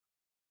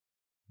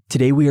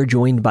Today, we are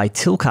joined by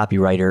Till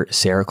copywriter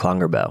Sarah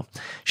Klongerboe.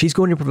 She's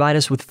going to provide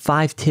us with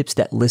 5 tips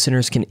that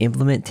listeners can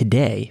implement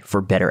today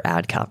for better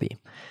ad copy.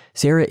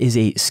 Sarah is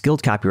a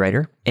skilled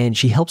copywriter, and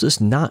she helps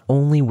us not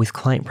only with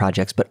client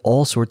projects, but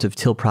all sorts of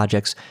Till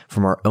projects,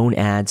 from our own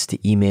ads to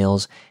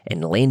emails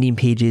and landing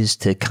pages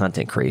to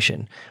content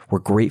creation. We're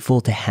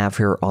grateful to have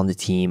her on the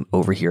team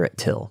over here at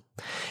Till.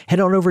 Head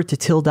on over to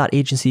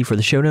till.agency for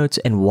the show notes,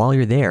 and while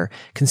you're there,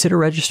 consider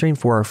registering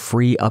for our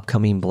free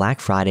upcoming Black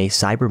Friday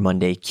Cyber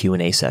Monday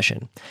Q&A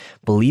session.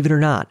 Believe it or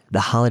not,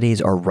 the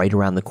holidays are right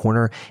around the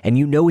corner, and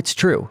you know it's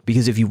true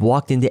because if you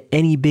walked into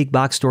any big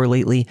box store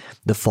lately,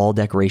 the fall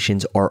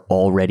decorations are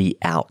already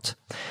out.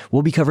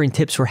 We'll be covering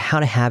tips for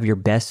how to have your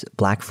best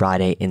Black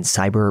Friday and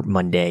Cyber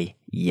Monday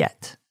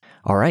yet.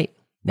 All right,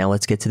 now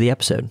let's get to the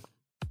episode.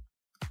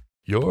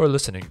 You're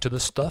listening to the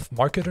Stuff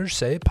Marketers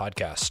Say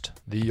podcast,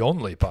 the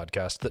only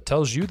podcast that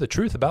tells you the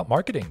truth about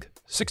marketing,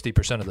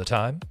 60% of the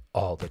time,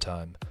 all the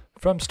time,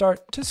 from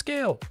start to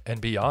scale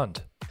and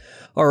beyond.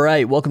 All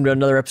right, welcome to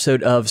another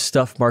episode of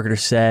Stuff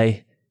Marketers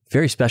Say.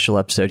 Very special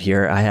episode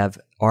here. I have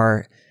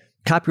our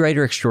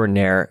copywriter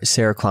extraordinaire,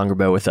 Sarah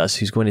Klongerboe, with us,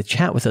 who's going to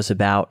chat with us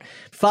about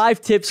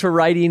 5 tips for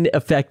writing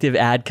effective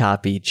ad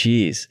copy.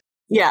 Jeez.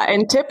 Yeah.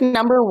 And tip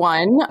number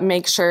 1,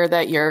 make sure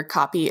that your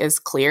copy is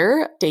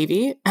clear,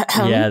 Davey.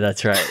 Yeah,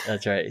 that's right.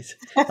 That's right.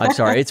 I'm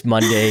sorry. It's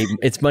Monday.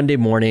 It's Monday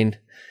morning.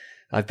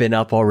 I've been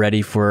up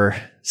already for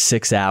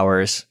 6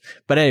 hours.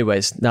 But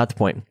anyways, not the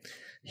point.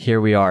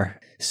 Here we are.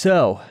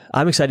 So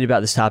I'm excited about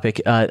this topic.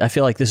 I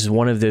feel like this is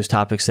one of those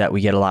topics that we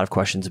get a lot of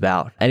questions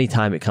about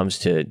anytime it comes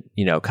to,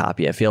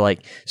 copy. I feel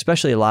like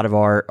especially a lot of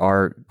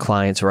our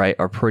clients, right,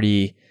 are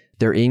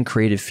they're in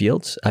creative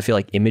fields. I feel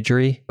like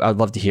imagery, I'd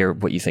love to hear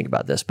what you think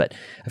about this, but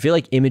I feel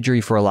like imagery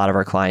for a lot of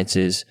our clients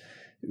is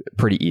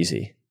pretty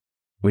easy.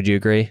 Would you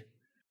agree?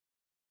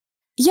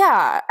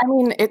 Yeah. I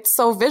mean, it's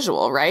so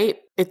visual, right?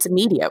 It's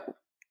immediate.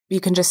 You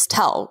can just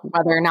tell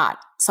whether or not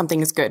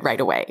something is good right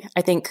away.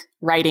 I think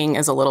writing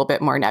is a little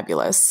bit more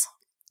nebulous.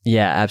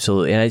 Yeah,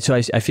 absolutely. And so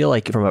I feel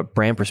like from a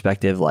brand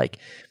perspective,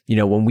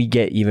 when we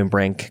get even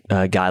brand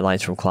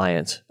guidelines from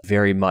clients,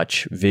 very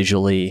much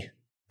visually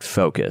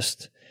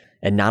focused.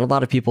 And not a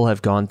lot of people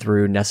have gone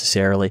through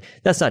necessarily.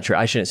 That's not true.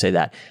 I shouldn't say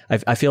that.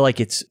 I feel like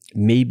it's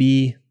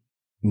maybe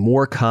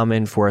more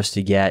common for us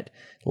to get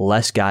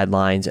less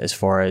guidelines as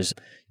far as,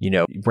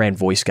 brand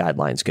voice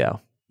guidelines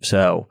go.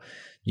 So,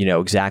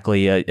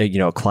 exactly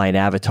a client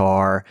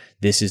avatar.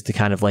 This is the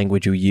kind of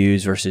language we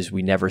use versus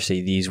we never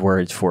say these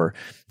words for,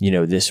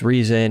 this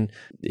reason.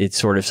 It's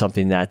sort of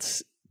something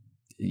that's,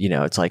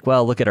 it's like,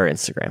 well, look at our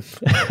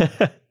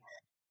Instagram.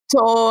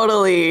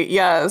 Totally.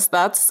 Yes.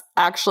 That's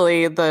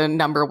actually the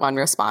number 1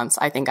 response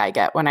I think I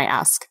get when I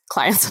ask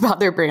clients about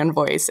their brand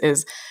voice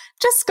is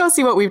just go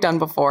see what we've done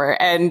before.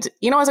 And,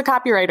 as a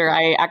copywriter,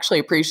 I actually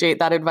appreciate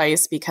that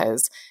advice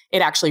because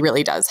it actually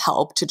really does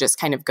help to just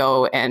kind of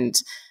go and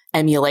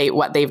emulate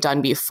what they've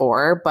done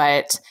before.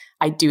 But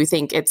I do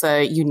think it's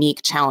a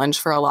unique challenge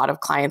for a lot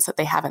of clients that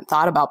they haven't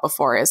thought about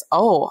before is,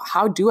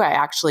 how do I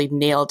actually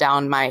nail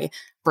down my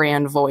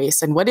brand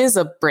voice and what is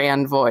a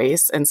brand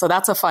voice? And so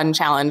that's a fun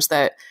challenge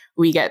that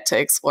we get to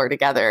explore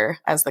together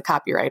as the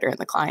copywriter and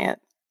the client.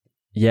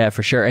 Yeah,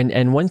 for sure.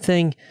 And one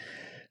thing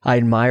I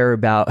admire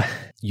about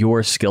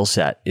your skill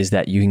set is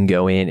that you can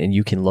go in and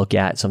you can look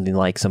at something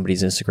like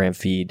somebody's Instagram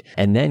feed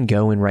and then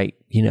go and write,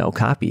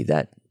 copy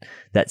that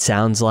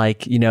sounds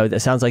like,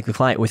 the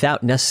client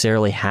without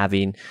necessarily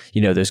having,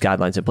 those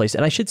guidelines in place.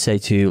 And I should say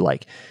too,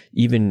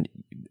 even,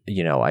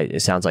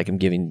 it sounds like I'm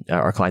giving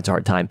our clients a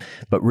hard time,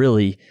 but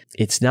really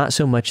it's not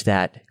so much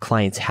that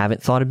clients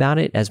haven't thought about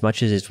it as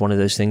much as it's one of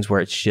those things where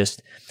it's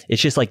just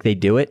like they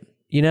do it,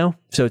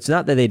 So it's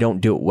not that they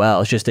don't do it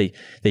well. It's just they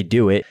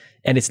do it.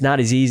 And it's not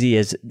as easy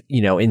as,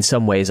 in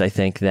some ways, I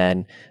think,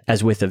 than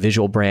as with a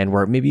visual brand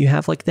where maybe you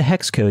have like the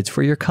hex codes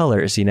for your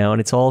colors, and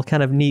it's all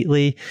kind of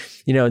neatly,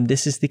 and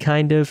this is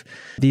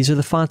these are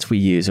the fonts we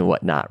use and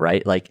whatnot,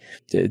 right? Like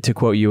to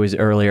quote you as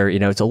earlier,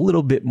 it's a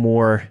little bit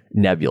more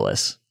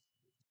nebulous.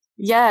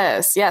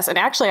 Yes. And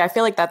actually, I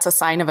feel like that's a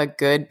sign of a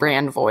good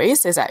brand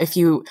voice is that if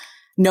you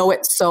know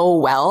it so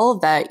well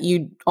that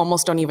you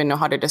almost don't even know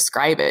how to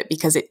describe it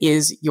because it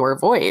is your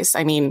voice.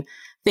 I mean,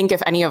 think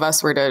if any of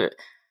us were to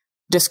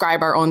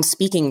describe our own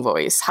speaking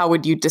voice, how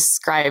would you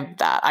describe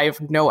that? I have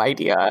no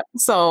idea.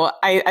 So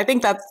I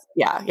think that's,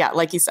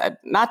 like you said,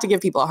 not to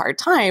give people a hard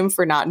time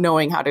for not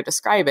knowing how to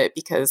describe it,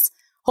 because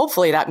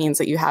hopefully that means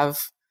that you have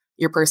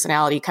your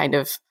personality kind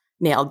of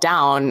nailed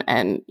down.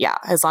 And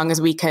as long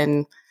as we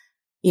can,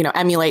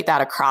 emulate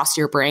that across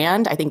your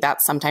brand, I think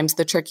that's sometimes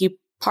the tricky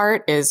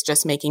part is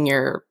just making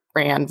your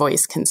brand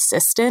voice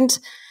consistent.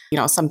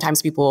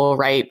 Sometimes people will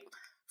write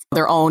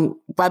their own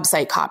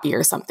website copy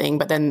or something.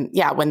 But then,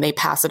 when they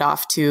pass it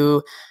off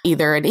to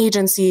either an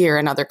agency or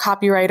another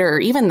copywriter, or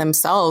even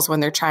themselves when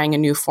they're trying a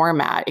new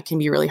format, it can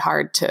be really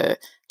hard to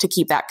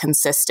keep that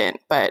consistent.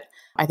 But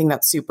I think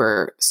that's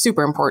super,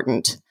 super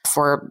important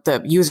for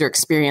the user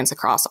experience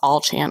across all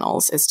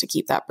channels is to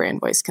keep that brand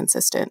voice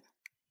consistent.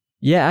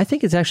 Yeah, I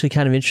think it's actually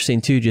kind of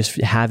interesting too,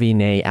 just having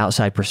a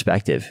outside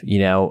perspective,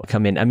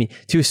 come in. I mean,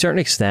 to a certain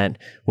extent,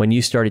 when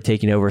you started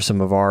taking over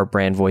some of our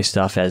brand voice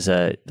stuff as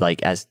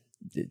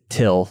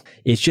Till,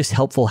 it's just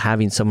helpful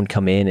having someone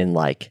come in and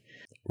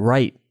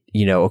write,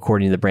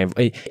 according to the brand.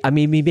 I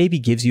mean, it maybe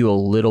gives you a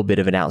little bit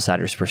of an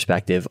outsider's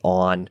perspective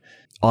on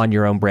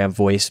your own brand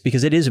voice,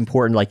 because it is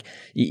important.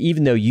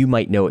 Even though you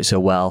might know it so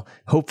well,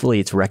 hopefully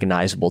it's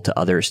recognizable to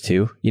others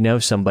too.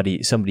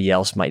 Somebody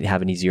else might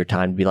have an easier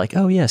time to be like,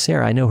 oh yeah,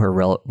 Sarah, I know her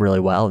really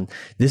well, and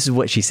this is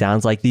what she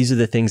sounds like. These are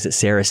the things that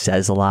Sarah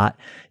says a lot.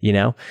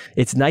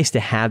 It's nice to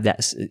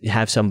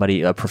have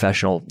somebody, a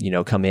professional,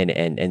 come in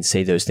and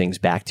say those things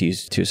back to you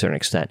to a certain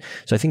extent.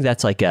 So I think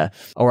that's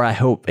I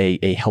hope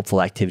a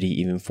helpful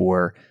activity even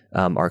for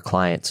our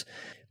clients.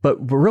 But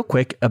real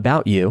quick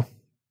about you.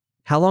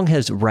 How long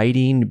has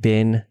writing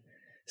been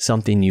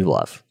something you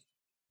love?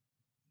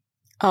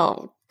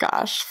 Oh,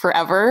 gosh,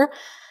 forever.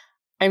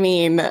 I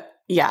mean,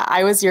 yeah,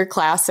 I was your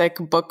classic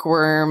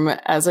bookworm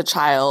as a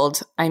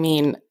child. I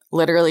mean,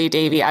 literally,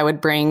 Davey, I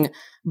would bring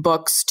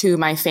books to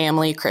my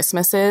family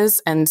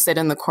Christmases and sit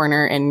in the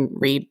corner and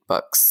read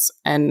books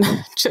and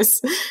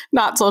just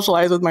not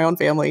socialize with my own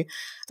family.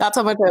 That's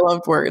how much I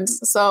loved words.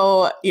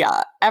 So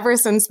yeah, ever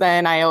since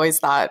then, I always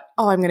thought,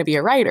 oh, I'm going to be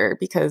a writer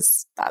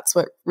because that's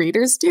what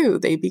readers do.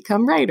 They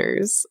become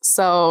writers.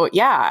 So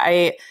yeah,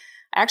 I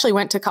actually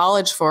went to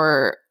college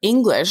for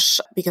English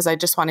because I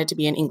just wanted to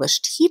be an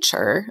English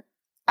teacher.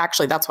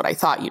 Actually, that's what I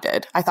thought you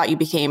did. I thought you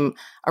became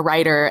a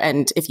writer,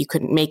 and if you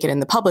couldn't make it in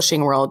the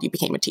publishing world, you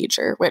became a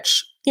teacher,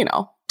 which,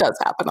 does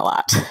happen a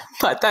lot.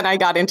 But then I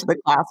got into the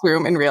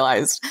classroom and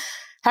realized,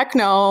 heck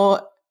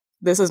no,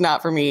 this is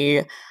not for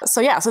me.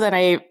 So then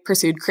I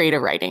pursued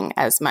creative writing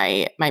as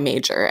my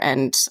major.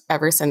 And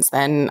ever since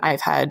then,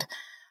 I've had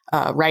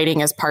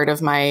writing as part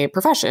of my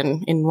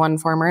profession in one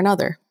form or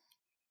another.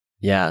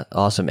 Yeah,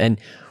 awesome. And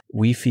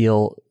we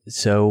feel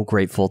so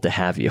grateful to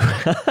have you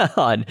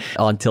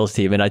on Till's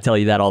team. And I tell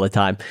you that all the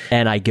time.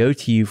 And I go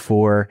to you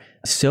for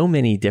so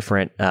many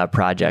different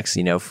projects,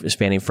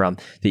 spanning from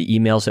the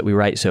emails that we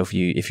write. So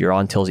if you're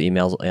on Till's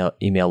email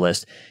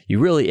list,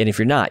 and if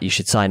you're not, you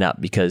should sign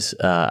up, because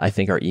I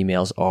think our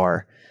emails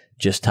are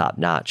just top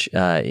notch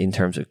in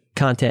terms of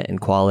content and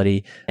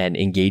quality and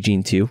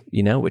engaging too,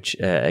 which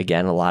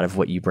again, a lot of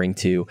what you bring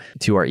to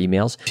our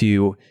emails,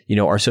 to,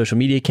 our social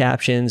media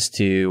captions,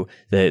 to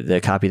the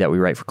copy that we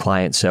write for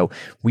clients. So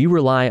we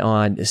rely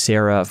on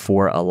Sarah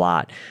for a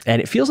lot,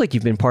 and it feels like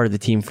you've been part of the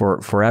team for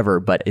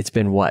forever, but it's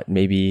been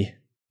maybe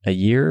a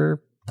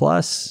year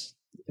plus?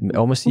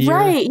 Almost a year?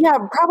 Right. Yeah.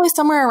 Probably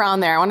somewhere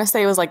around there. I want to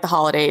say it was the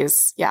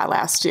holidays. Yeah.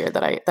 Last year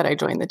that I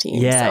joined the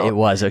team. Yeah, so. It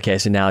was. Okay.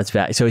 So now it's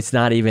back. So it's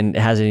not even,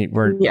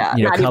 we're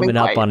coming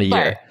up on a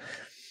year.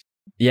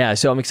 Yeah.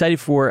 So I'm excited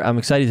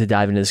to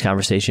dive into this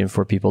conversation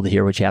for people to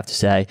hear what you have to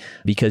say,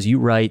 because you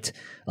write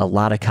a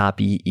lot of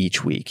copy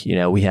each week.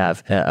 We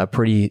have a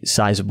pretty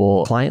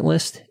sizable client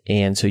list.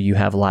 And so you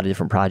have a lot of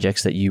different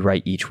projects that you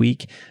write each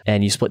week,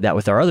 and you split that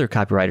with our other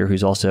copywriter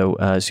who's also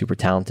super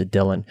talented,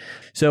 Dylan.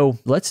 So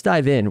let's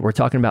dive in. We're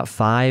talking about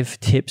 5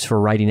 tips for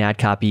writing ad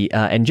copy.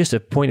 And just a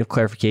point of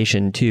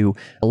clarification too,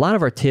 a lot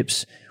of our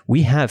tips,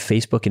 we have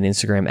Facebook and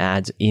Instagram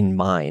ads in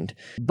mind,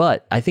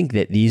 but I think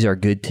that these are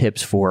good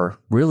tips for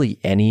really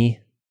any,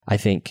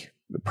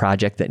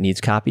 project that needs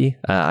copy.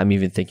 I'm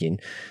even thinking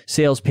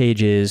sales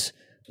pages,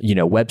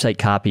 website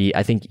copy.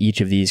 I think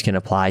each of these can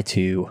apply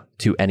to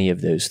any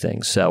of those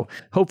things. So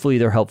hopefully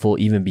they're helpful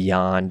even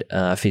beyond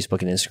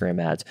Facebook and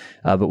Instagram ads.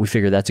 But we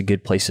figure that's a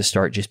good place to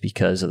start, just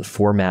because of the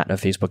format of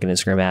Facebook and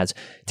Instagram ads,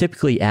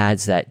 typically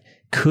ads that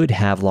could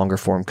have longer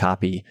form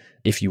copy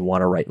if you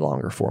want to write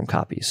longer form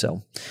copy.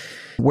 So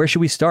where should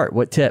we start?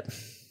 What tip?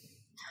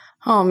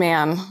 Oh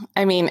man.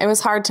 I mean, it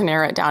was hard to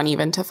narrow it down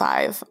even to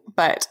 5,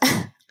 but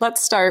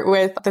let's start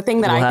with the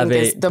thing that I think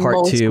is the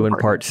most important. Part 2 and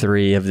part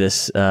 3 of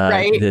this,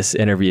 right? This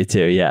interview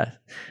too. Yeah.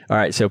 All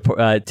right. So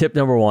tip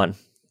number 1.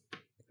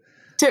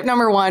 Tip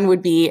number 1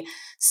 would be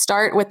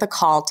start with the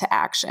call to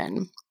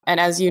action. And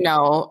as you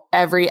know,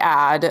 every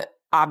ad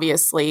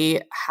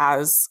obviously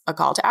has a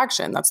call to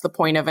action. That's the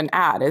point of an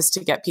ad, is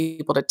to get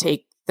people to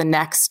take the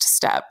next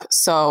step.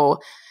 So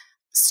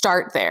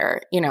start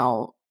there,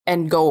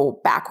 and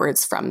go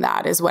backwards from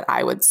that is what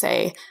I would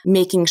say,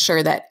 making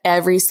sure that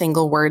every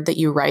single word that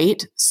you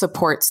write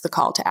supports the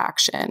call to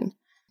action.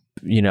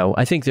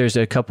 I think there's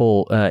a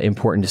couple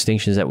important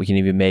distinctions that we can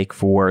even make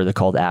for the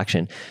call to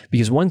action,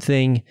 because one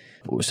thing,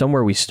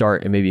 somewhere we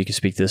start, and maybe you can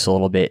speak to this a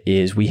little bit,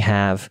 is we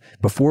have,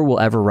 before we'll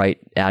ever write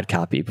ad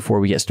copy, before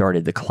we get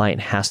started, the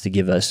client has to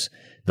give us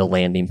the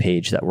landing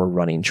page that we're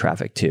running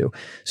traffic to.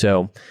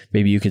 So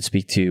maybe you could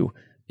speak to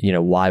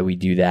why we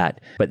do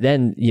that. But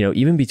then,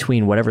 even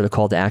between whatever the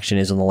call to action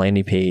is on the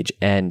landing page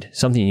and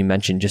something you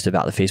mentioned just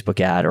about the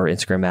Facebook ad or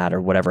Instagram ad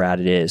or whatever ad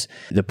it is,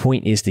 the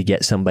point is to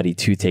get somebody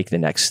to take the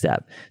next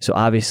step. So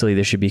obviously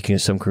there should be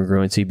some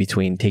congruency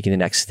between taking the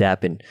next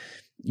step and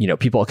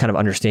people kind of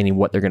understanding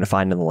what they're going to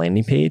find on the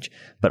landing page,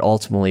 but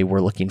ultimately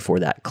we're looking for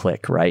that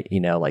click, right?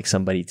 Like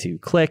somebody to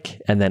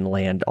click and then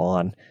land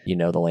on,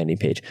 the landing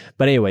page.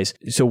 But anyways,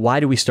 so why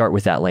do we start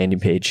with that landing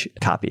page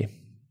copy?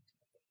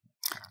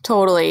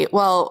 Totally.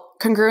 Well,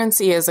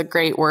 congruency is a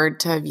great word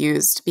to have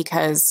used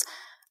because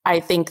I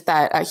think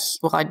that,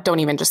 I don't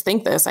even just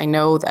think this, I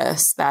know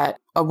this, that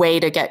a way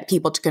to get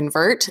people to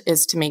convert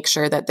is to make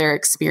sure that their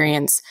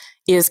experience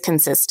is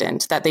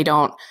consistent, that they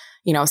don't,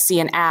 see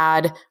an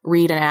ad,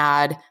 read an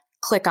ad,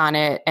 click on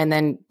it, and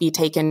then be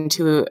taken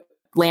to a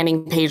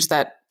landing page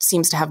that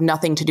seems to have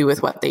nothing to do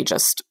with what they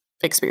just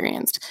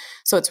experienced.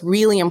 So it's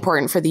really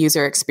important for the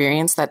user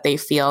experience that they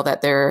feel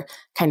that they're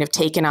kind of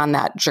taken on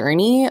that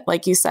journey.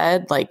 Like you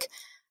said, like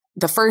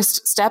the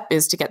first step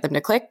is to get them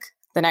to click.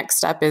 The next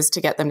step is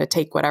to get them to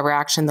take whatever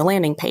action the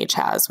landing page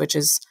has, which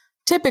is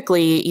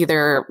typically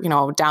either,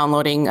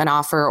 downloading an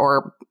offer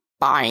or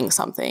buying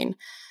something.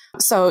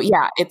 So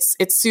yeah, it's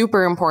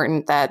super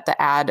important that the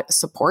ad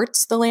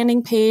supports the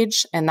landing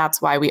page. And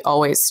that's why we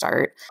always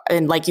start.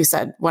 And like you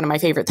said, one of my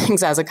favorite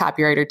things as a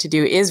copywriter to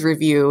do is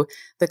review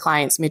the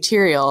client's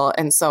material.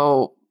 And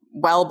so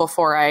well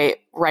before I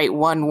write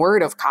one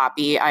word of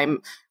copy,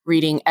 I'm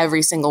reading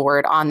every single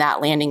word on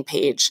that landing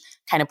page,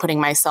 kind of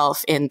putting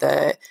myself in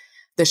the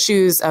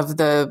shoes of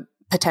the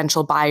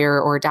potential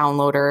buyer or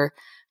downloader,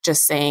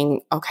 just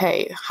saying,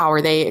 okay, how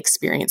are they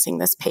experiencing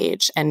this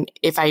page? And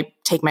if I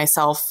take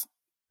myself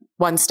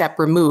one step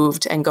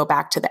removed and go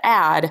back to the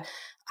ad,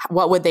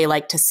 what would they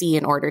like to see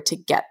in order to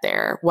get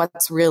there?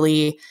 What's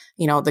really,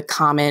 the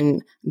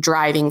common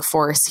driving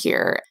force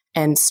here?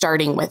 And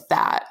starting with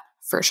that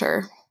for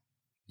sure.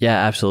 Yeah,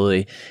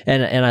 absolutely.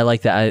 And I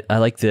like that. I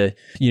like the,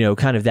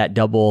 kind of that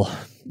double.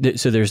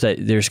 So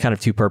there's kind of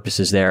two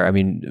purposes there. I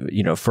mean,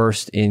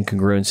 first in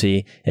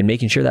congruency and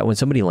making sure that when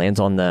somebody lands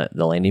on the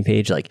landing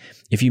page, like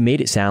if you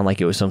made it sound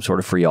like it was some sort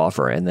of free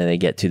offer and then they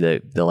get to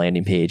the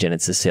landing page and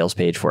it's a sales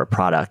page for a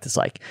product, it's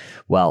like,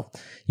 well,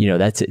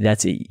 that's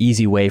an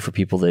easy way for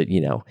people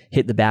to,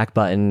 hit the back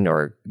button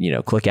or,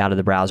 click out of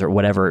the browser,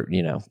 whatever,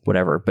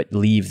 but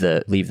leave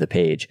the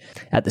page.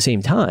 At the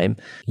same time,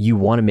 you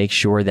want to make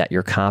sure that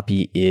your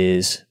copy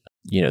is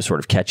sort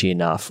of catchy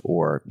enough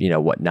or,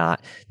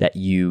 whatnot, that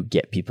you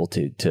get people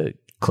to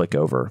click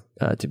over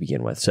to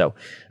begin with. So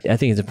I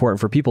think it's important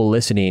for people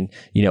listening,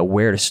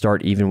 where to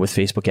start even with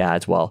Facebook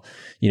ads. Well,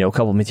 a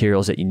couple of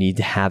materials that you need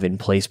to have in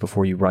place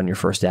before you run your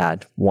first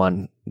ad.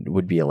 One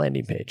would be a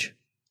landing page.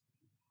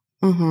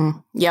 Mm-hmm.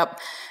 Yep.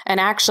 And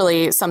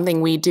actually something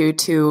we do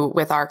too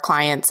with our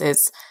clients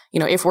is,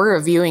 if we're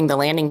reviewing the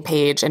landing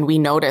page and we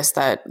notice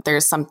that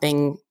there's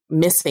something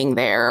missing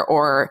there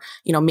or,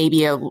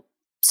 maybe a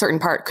certain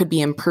part could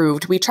be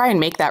improved, we try and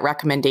make that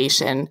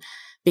recommendation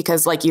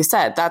because like you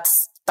said,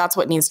 that's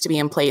what needs to be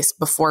in place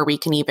before we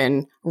can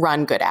even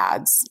run good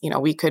ads.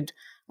 We could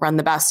run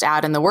the best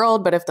ad in the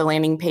world, but if the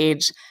landing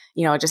page,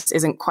 just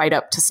isn't quite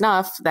up to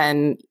snuff,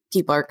 then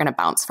people are going to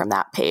bounce from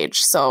that page.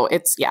 So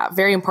it's,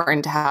 very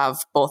important to have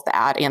both the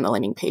ad and the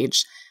landing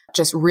page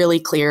just really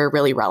clear,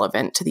 really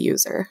relevant to the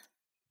user.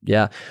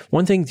 Yeah.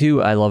 One thing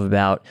too I love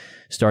about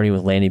starting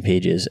with landing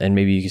pages, and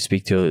maybe you can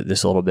speak to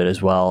this a little bit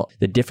as well,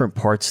 the different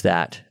parts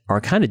that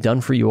are kind of done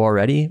for you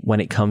already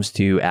when it comes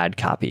to ad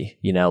copy.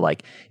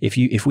 Like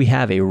if we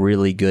have a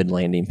really good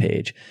landing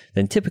page,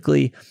 then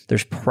typically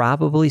there's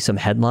probably some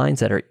headlines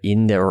that are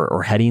in there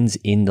or headings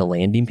in the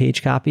landing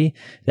page copy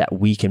that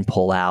we can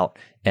pull out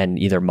and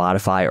either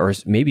modify or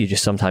maybe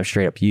just sometimes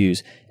straight up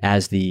use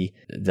as the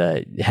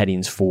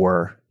headings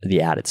for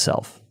the ad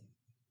itself.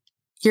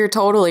 You're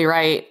totally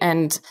right.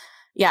 And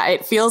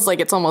it feels like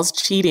it's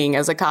almost cheating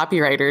as a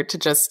copywriter to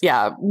just,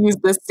 use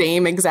the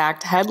same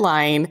exact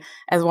headline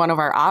as one of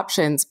our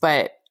options,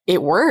 but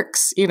it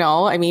works,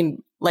 I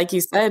mean, like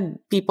you said,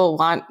 people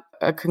want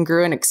a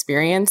congruent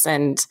experience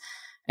and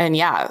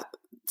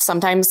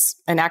sometimes,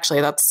 and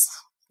actually that's,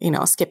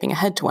 skipping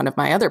ahead to one of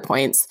my other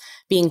points,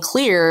 being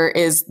clear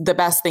is the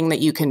best thing that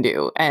you can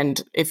do.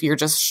 And if you're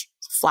just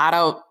flat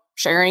out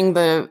sharing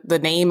the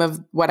name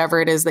of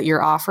whatever it is that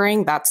you're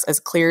offering, that's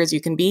as clear as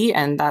you can be.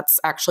 And that's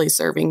actually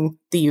serving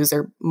the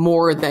user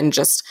more than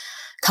just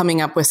coming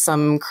up with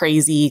some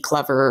crazy,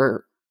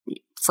 clever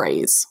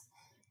phrase.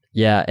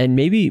 Yeah. And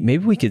maybe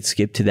we could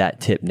skip to that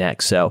tip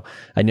next. So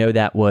I know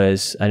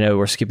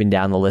we're skipping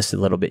down the list a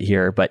little bit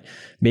here, but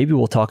maybe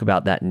we'll talk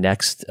about that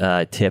next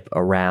tip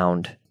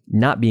around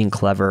not being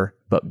clever,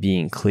 but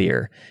being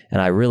clear. And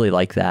I really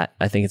like that.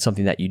 I think it's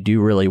something that you do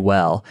really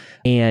well.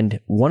 And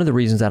one of the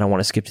reasons that I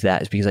want to skip to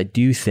that is because I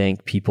do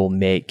think people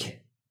make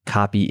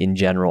copy in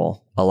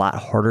general a lot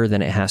harder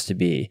than it has to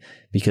be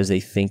because they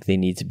think they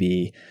need to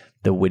be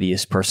the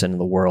wittiest person in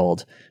the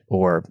world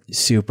or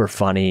super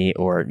funny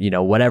or,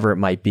 whatever it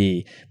might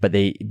be. But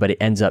it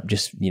ends up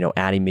just,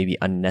 adding maybe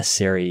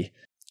unnecessary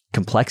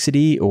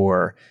complexity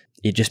or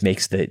it just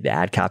makes the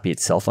ad copy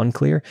itself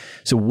unclear.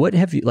 So what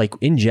have you, like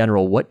in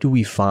general, what do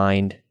we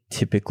find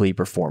typically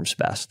performs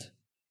best?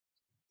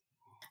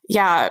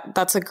 Yeah,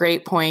 that's a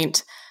great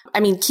point. I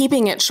mean,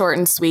 keeping it short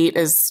and sweet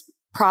is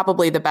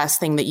probably the best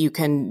thing that you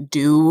can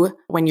do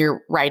when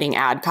you're writing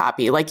ad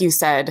copy. Like you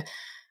said,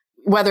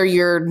 whether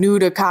you're new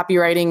to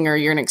copywriting or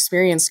you're an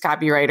experienced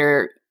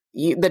copywriter,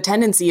 the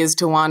tendency is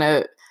to want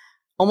to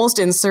almost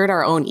insert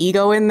our own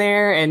ego in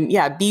there and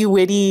be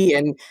witty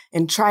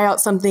and try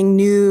out something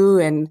new.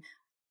 And,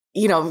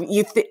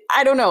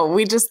 I don't know.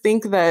 We just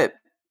think that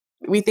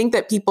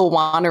people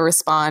want to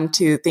respond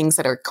to things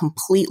that are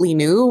completely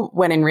new,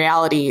 when in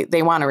reality,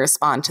 they want to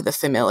respond to the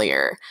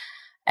familiar.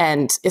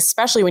 And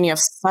especially when you have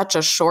such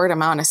a short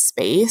amount of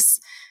space,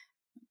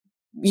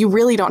 you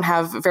really don't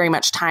have very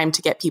much time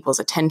to get people's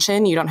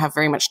attention. You don't have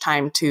very much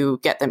time to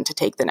get them to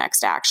take the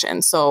next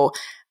action. So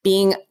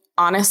being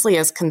honestly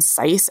as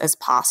concise as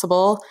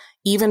possible,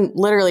 even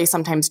literally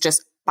sometimes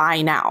just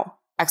buy now, !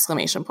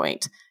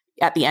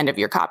 At the end of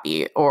your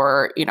copy,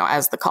 or,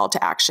 as the call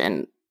to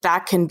action,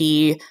 that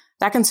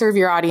can serve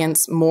your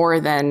audience more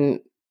than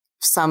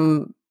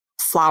some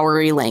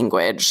flowery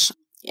language.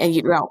 And,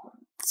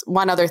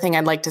 one other thing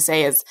I'd like to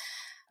say is,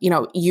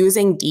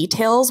 using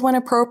details when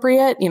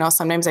appropriate.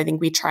 Sometimes I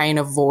think we try and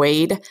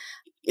avoid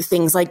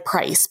things like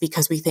price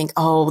because we think,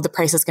 oh, the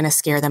price is going to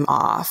scare them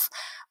off.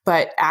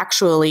 But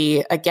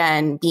actually,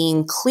 again,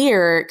 being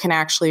clear can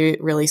actually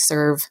really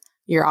serve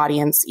your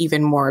audience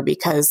even more,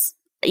 because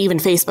even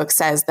Facebook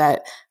says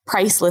that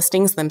price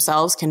listings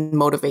themselves can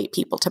motivate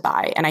people to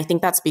buy. And I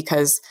think that's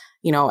because,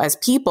 as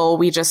people,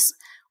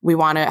 we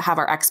want to have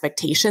our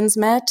expectations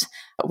met.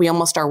 We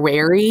almost are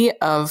wary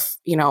of,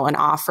 an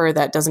offer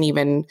that doesn't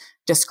even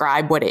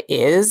describe what it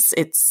is.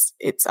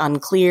 It's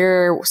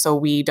unclear, so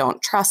we don't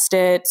trust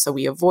it, so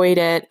we avoid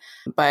it.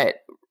 But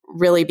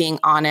really being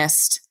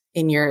honest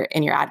in your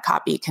ad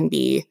copy can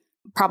be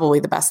probably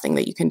the best thing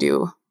that you can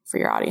do for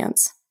your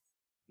audience.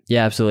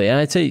 Yeah, absolutely. And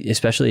I'd say,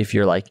 especially if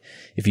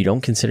you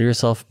don't consider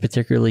yourself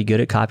particularly good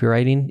at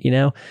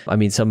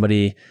copywriting,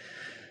 somebody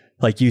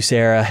like you,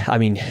 Sarah,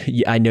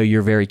 I know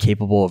you're very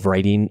capable of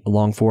writing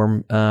long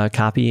form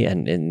copy,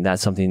 and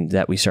that's something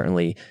that we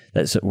certainly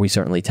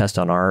test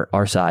on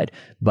our side.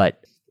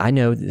 But I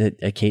know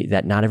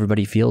that not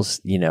everybody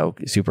feels,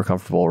 super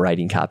comfortable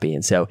writing copy.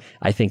 And so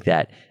I think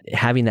that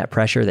having that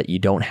pressure that you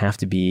don't have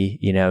to be,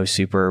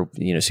 super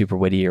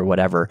witty or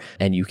whatever,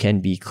 and you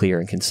can be clear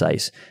and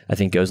concise, I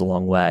think goes a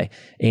long way.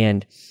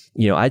 And,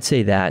 I'd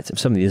say that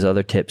some of these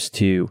other tips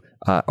too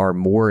are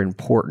more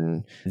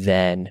important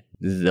than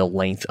the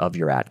length of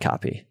your ad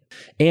copy.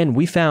 And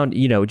we found,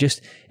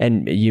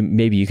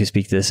 maybe you could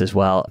speak to this as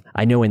well.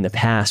 I know in the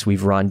past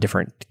we've run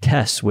different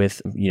tests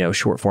with,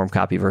 short form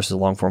copy versus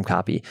long form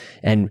copy.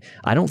 And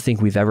I don't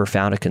think we've ever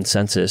found a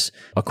consensus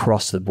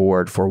across the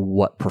board for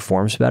what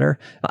performs better.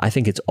 I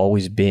think it's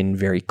always been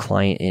very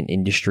client and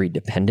industry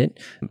dependent,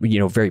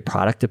 very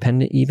product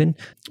dependent even,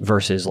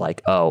 versus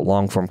like, oh,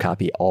 long form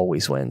copy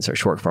always wins or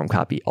short form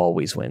copy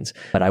always wins.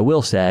 But I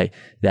will say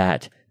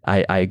that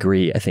I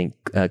agree. I think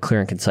clear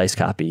and concise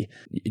copy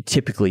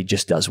typically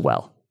just does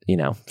well,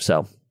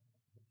 so.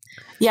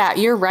 Yeah,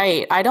 you're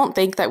right. I don't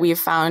think that we've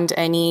found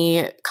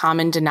any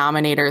common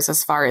denominators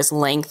as far as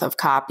length of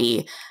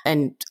copy.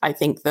 And I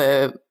think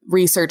the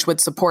research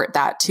would support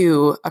that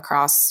too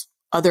across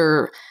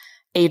other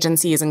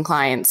agencies and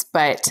clients.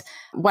 But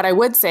what I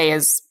would say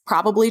is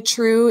probably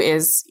true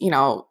is,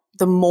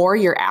 the more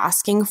you're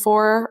asking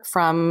for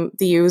from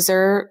the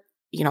user,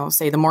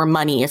 say the more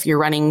money, if you're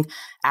running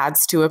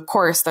ads to a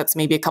course that's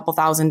maybe a couple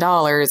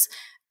 $1,000s,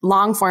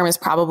 long form is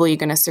probably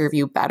going to serve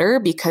you better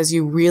because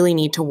you really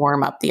need to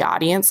warm up the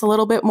audience a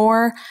little bit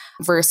more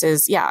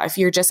versus, if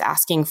you're just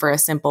asking for a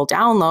simple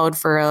download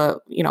for a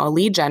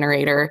lead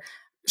generator,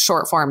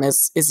 short form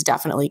is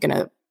definitely going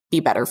to be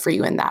better for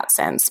you in that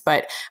sense.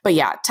 But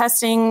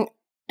testing,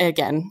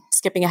 again,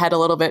 skipping ahead a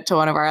little bit to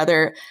one of our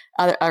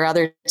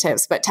other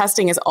tips, but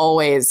testing is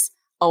always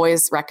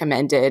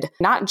recommended,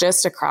 not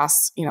just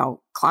across,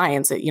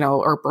 clients,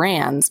 or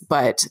brands,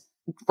 but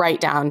right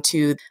down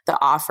to the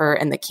offer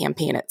and the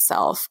campaign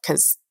itself,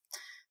 because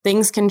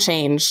things can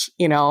change.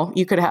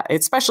 You could have,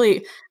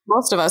 especially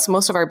most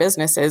of our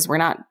businesses, we're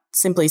not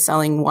simply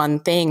selling one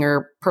thing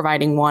or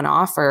providing one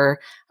offer.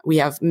 We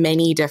have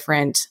many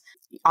different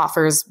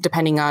offers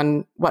depending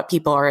on what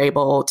people are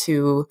able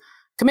to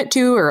commit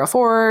to or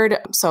afford.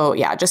 So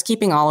just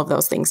keeping all of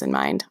those things in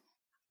mind.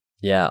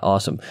 Yeah,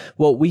 awesome.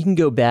 Well, we can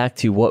go back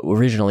to what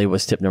originally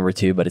was tip number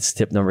 2, but it's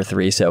tip number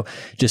 3. So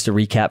just to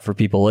recap for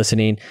people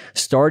listening,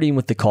 starting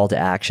with the call to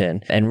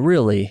action, and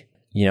really,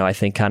 I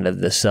think kind of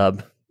the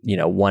sub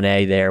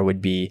 1A there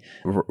would be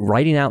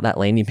writing out that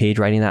landing page,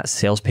 writing that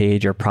sales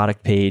page or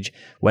product page,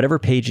 whatever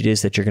page it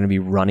is that you're going to be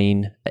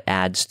running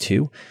ads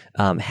to,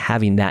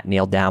 having that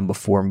nailed down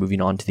before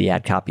moving on to the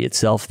ad copy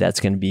itself.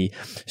 That's going to be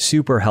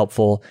super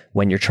helpful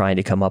when you're trying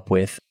to come up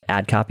with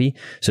ad copy.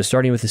 So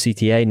starting with the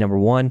CTA, number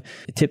 1.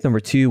 Tip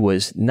number 2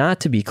 was not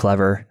to be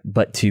clever,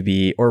 but to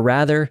be, or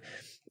rather,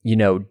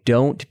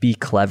 don't be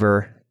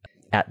clever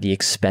at the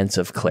expense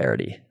of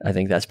clarity. I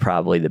think that's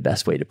probably the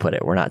best way to put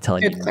it. We're not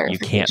telling you you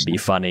can't be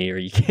funny or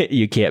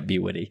you can't be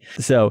witty.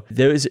 So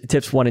those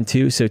tips 1 and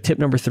 2. So tip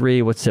number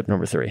 3, what's tip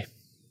number 3?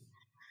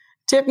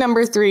 Tip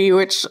number 3,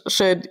 which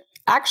should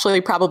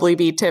actually probably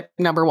be tip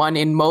number one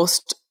in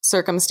most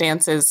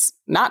circumstances,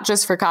 not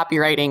just for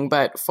copywriting,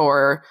 but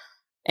for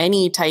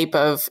any type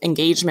of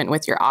engagement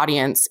with your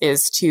audience,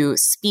 is to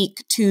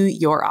speak to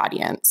your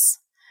audience.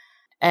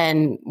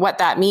 And what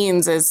that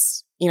means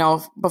is,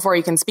 before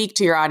you can speak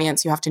to your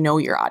audience, you have to know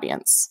your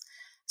audience.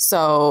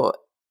 So,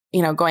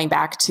 going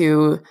back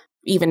to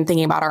even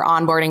thinking about our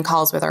onboarding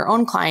calls with our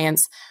own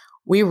clients,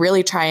 we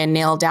really try and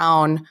nail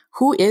down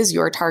who is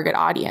your target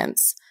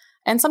audience.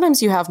 And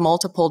sometimes you have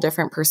multiple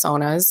different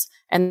personas,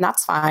 and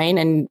that's fine.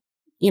 And,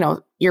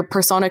 your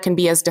persona can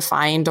be as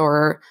defined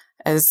or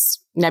as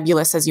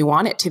nebulous as you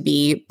want it to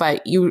be,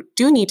 but you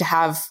do need to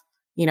have,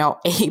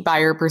 a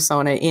buyer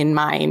persona in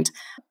mind,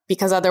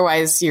 because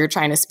otherwise you're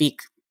trying to speak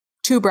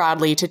too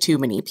broadly to too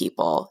many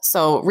people.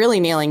 So really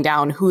nailing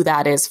down who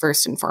that is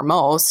first and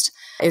foremost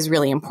is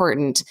really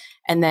important.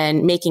 And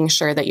then making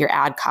sure that your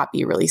ad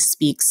copy really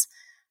speaks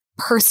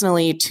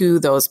personally to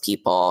those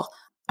people.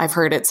 I've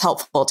heard it's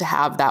helpful to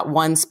have that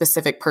one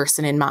specific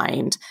person in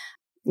mind.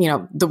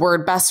 The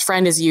word best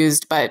friend is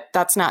used, but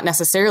that's not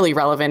necessarily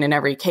relevant in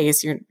every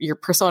case. Your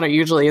persona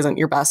usually isn't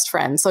your best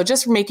friend. So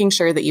just making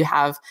sure that you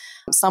have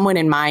someone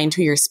in mind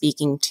who you're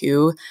speaking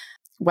to,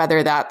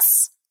 whether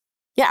that's,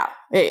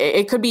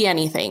 it could be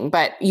anything,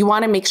 but you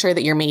want to make sure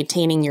that you're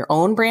maintaining your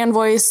own brand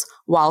voice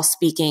while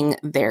speaking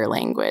their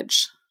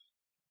language.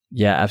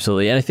 Yeah,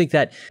 absolutely. And I think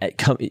that,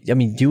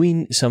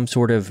 doing some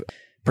sort of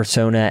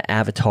persona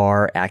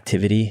avatar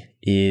activity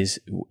is,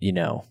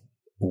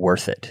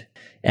 worth it.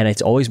 And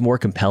it's always more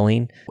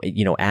compelling,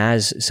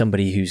 as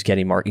somebody who's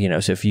getting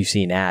so if you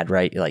see an ad,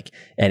 right,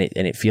 and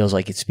it feels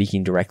like it's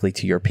speaking directly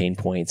to your pain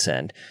points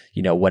and,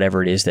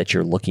 whatever it is that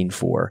you're looking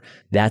for,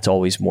 that's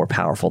always more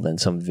powerful than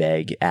some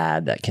vague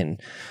ad that can,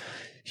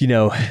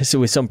 so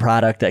with some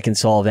product that can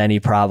solve any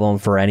problem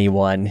for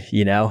anyone,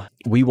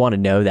 we want to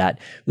know that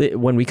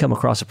when we come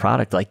across a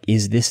product,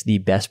 is this the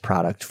best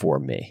product for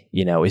me?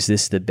 Is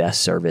this the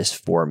best service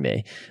for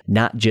me?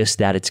 Not just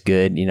that it's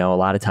good. A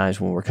lot of times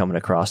when we're coming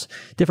across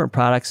different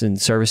products and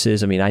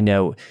services, I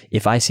know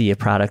if I see a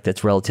product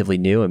that's relatively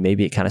new and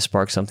maybe it kind of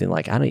sparks something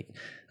like, I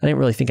didn't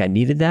really think I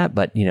needed that,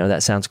 but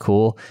that sounds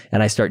cool.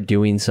 And I start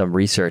doing some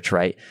research,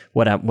 right?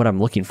 What I'm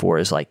looking for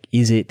is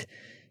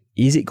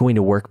is it going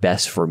to work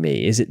best for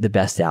me? Is it the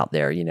best out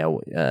there?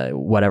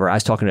 Whatever. I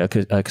was talking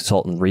to a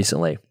consultant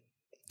recently,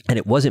 and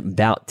it wasn't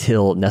about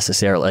Till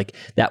necessarily.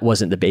 That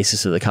wasn't the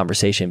basis of the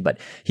conversation, but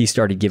he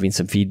started giving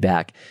some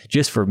feedback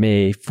just for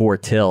me for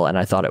Till, and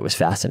I thought it was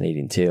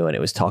fascinating too. And it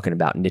was talking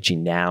about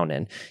niching down,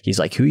 and he's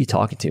like, "Who are you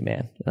talking to,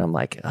 man?" And I'm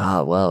like,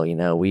 "Oh, well,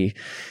 we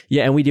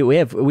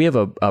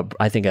have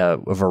I think a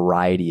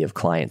variety of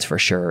clients for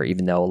sure.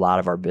 Even though a lot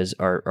of our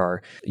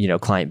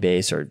client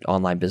base or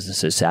online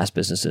businesses, SaaS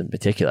businesses in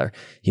particular,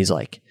 he's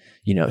like,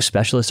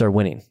 specialists are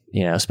winning.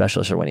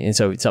 Specialists are winning." And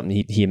so it's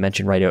something he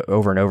mentioned right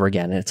over and over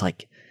again, and it's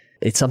like,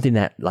 it's something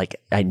that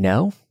I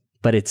know,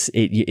 but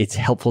it's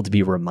helpful to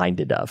be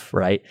reminded of,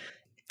 right?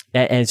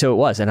 And so it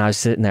was. And I was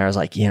sitting there, I was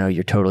like,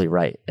 you're totally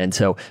right. And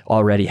so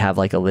already have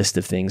a list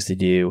of things to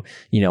do,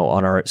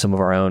 on some of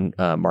our own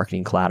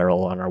marketing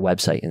collateral on our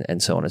website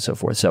and so on and so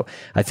forth. So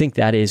I think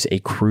that is a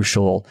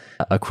crucial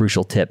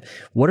tip.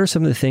 What are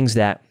some of the things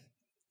that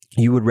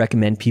you would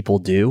recommend people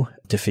do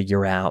to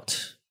figure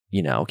out,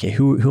 okay,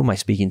 who am I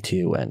speaking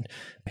to and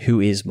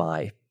who is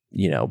my,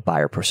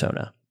 buyer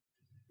persona?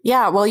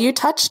 Yeah, well, you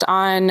touched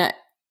on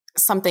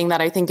something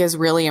that I think is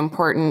really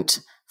important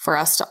for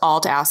us to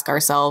all to ask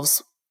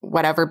ourselves,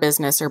 whatever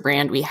business or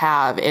brand we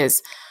have,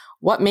 is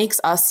what makes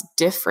us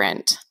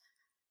different,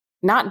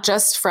 not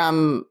just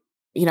from,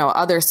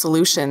 other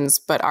solutions,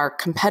 but our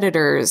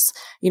competitors,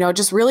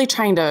 just really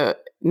trying to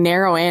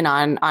narrow in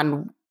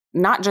on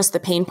not just the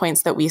pain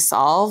points that we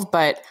solve,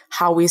 but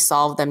how we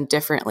solve them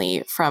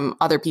differently from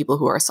other people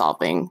who are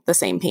solving the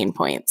same pain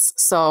points.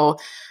 So,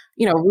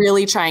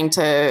 really trying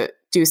to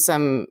do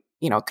some,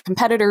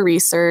 competitor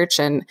research.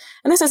 And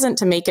this isn't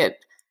to make it,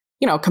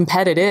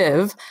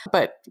 competitive,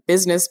 but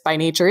business by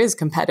nature is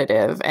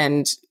competitive.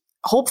 And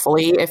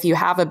hopefully if you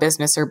have a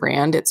business or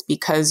brand, it's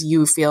because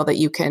you feel that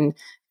you can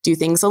do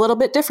things a little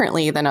bit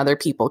differently than other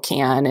people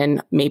can,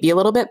 and maybe a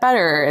little bit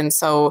better. And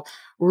so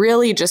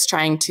really just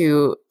trying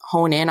to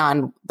hone in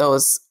on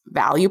those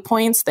value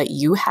points that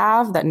you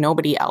have that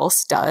nobody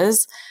else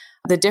does.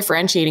 The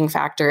differentiating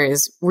factor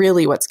is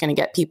really what's going to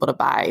get people to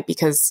buy,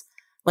 because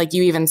like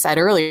you even said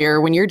earlier,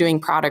 when you're doing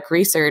product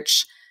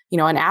research,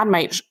 an ad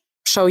might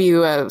show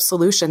you a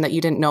solution that you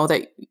didn't know,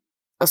 that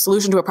a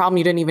solution to a problem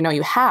you didn't even know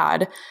you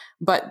had.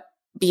 But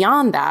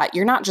beyond that,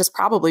 you're not just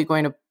probably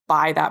going to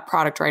buy that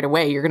product right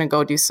away. You're going to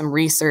go do some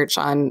research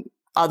on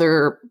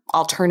other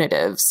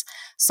alternatives.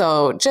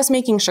 So just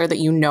making sure that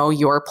you know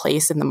your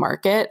place in the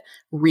market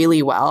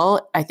really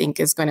well, I think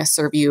is going to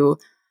serve you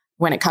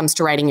when it comes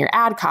to writing your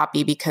ad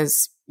copy,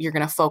 because you're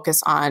going to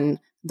focus on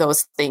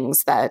those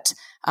things that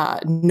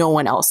no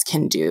one else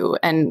can do.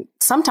 And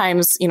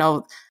sometimes,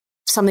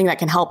 something that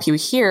can help you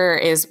here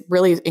is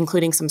really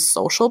including some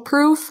social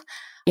proof.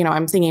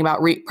 I'm thinking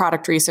about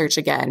product research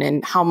again,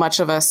 and how much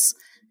of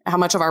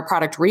our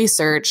product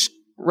research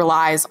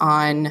relies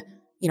on,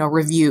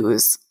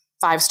 reviews,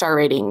 5-star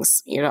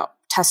ratings,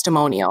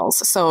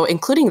 testimonials. So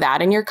including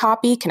that in your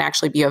copy can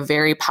actually be a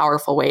very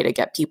powerful way to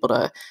get people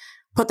to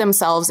put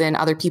themselves in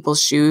other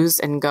people's shoes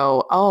and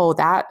go, oh,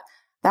 that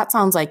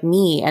sounds like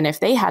me. And if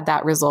they had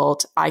that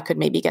result, I could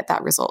maybe get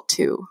that result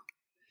too.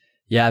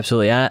 Yeah,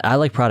 absolutely. I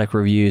like product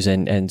reviews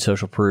and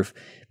social proof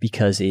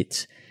because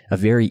it's a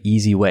very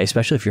easy way,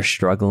 especially if you're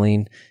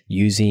struggling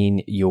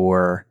using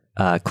your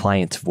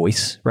client's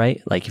voice,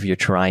 right? Like if you're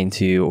trying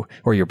to,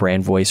 or your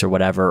brand voice or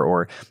whatever,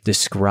 or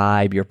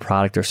describe your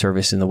product or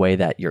service in the way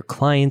that your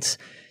clients,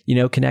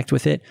 connect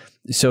with it.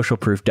 Social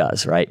proof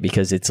does, right?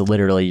 Because it's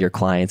literally your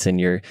clients and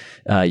your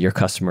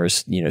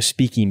customers,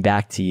 speaking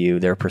back to you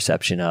their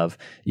perception of,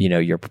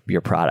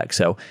 your product.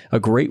 So a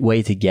great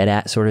way to get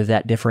at sort of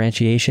that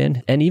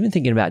differentiation, and even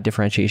thinking about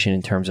differentiation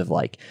in terms of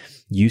like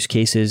use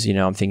cases.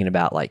 I'm thinking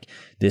about like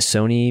this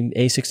Sony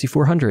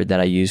A6400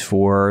 that I use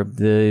for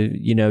the,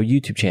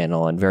 YouTube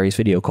channel and various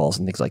video calls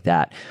and things like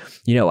that.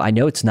 I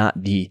know it's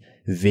not the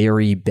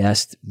very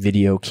best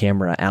video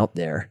camera out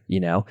there,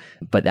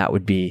 but that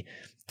would be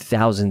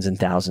thousands and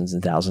thousands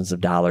and thousands of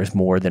dollars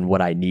more than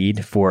what I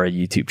need for a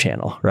YouTube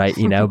channel, right?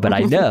 But I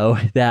know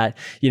that,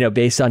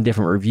 based on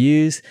different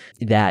reviews,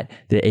 that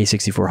the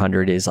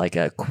A6400 is like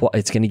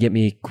it's going to get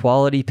me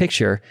quality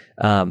picture.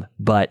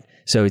 But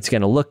so it's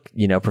going to look,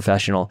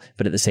 professional,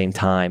 but at the same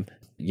time,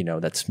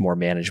 that's more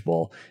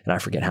manageable. And I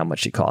forget how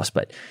much it costs,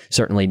 but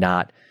certainly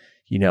not,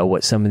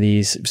 what some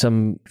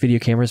video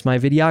cameras my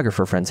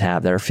videographer friends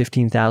have that are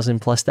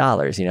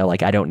 $15,000+.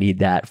 Like I don't need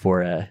that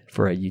for a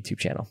YouTube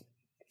channel.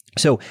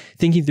 So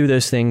thinking through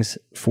those things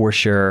for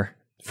sure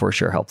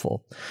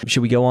helpful. Should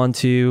we go on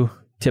to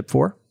tip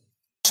 4?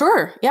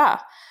 Sure.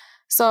 Yeah.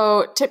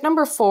 So tip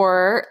number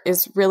 4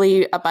 is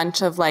really a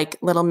bunch of like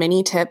little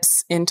mini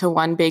tips into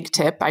one big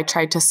tip. I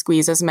tried to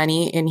squeeze as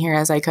many in here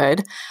as I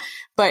could,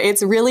 but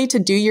it's really to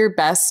do your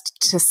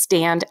best to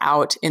stand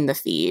out in the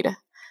feed.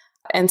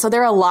 And so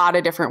there are a lot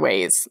of different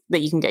ways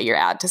that you can get your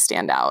ad to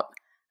stand out,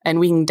 and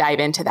we can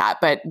dive into that.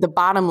 But the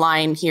bottom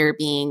line here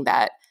being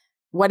that,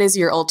 what is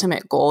your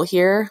ultimate goal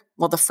here?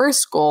 Well, the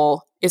first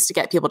goal is to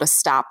get people to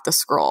stop the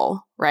scroll,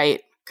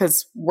 right?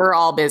 Because we're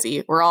all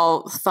busy. We're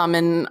all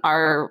thumbing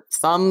our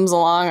thumbs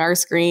along our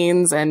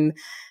screens and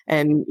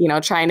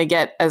trying to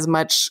get as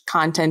much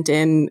content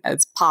in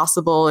as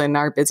possible in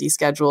our busy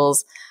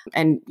schedules.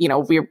 And,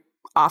 we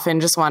often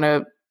just want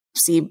to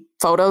see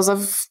photos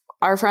of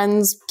our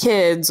friends'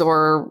 kids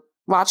or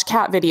watch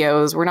cat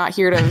videos. We're not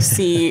here to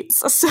see.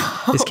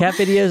 Is cat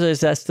videos, is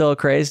that still a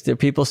craze? Do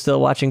people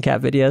still watching cat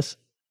videos?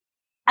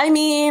 I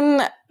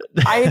mean,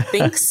 I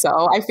think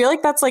so. I feel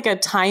like that's like a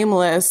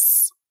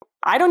timeless,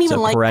 I don't even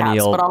like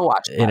cats, but I'll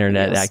watch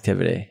internet videos.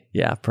 Activity.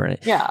 Yeah,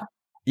 perennial. Yeah.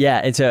 Yeah.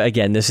 And so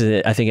again, this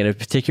is, I think, a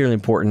particularly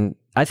important,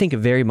 I think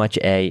very much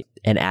an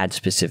ad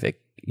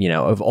specific,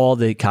 of all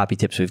the copy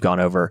tips we've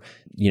gone over,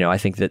 I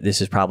think that this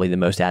is probably the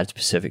most ad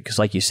specific because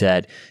like you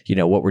said,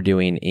 what we're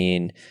doing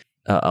in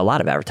a lot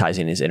of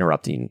advertising is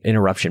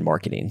interruption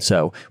marketing.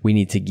 So we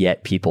need to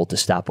get people to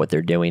stop what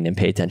they're doing and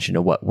pay attention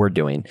to what we're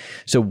doing.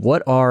 So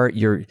what are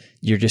your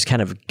just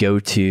kind of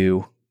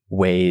go-to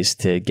ways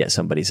to get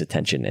somebody's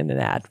attention in an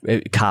ad,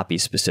 copy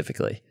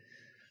specifically?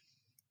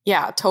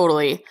 Yeah,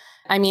 totally.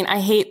 I mean, I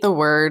hate the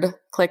word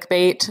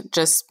clickbait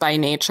just by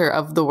nature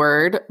of the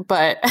word,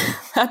 but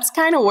that's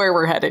kind of where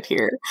we're headed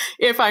here,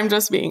 if I'm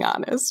just being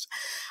honest.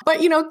 But,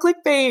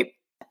 clickbait,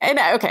 and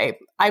okay,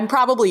 I'm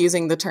probably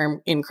using the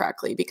term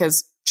incorrectly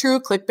because true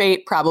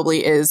clickbait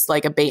probably is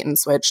like a bait and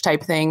switch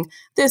type thing.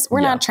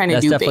 We're not trying to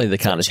do bait. That's definitely the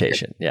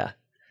connotation. Yeah.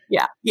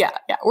 Yeah.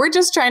 We're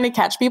just trying to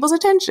catch people's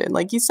attention,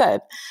 like you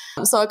said.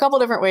 So a couple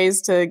different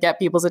ways to get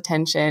people's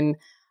attention.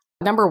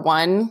 Number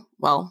one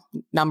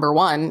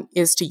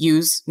is to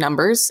use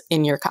numbers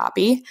in your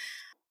copy.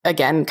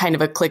 Again, kind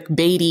of a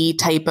clickbaity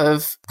type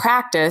of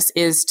practice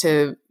is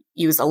to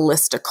use a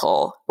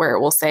listicle where it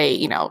will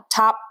say,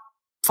 top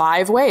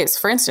 5 ways.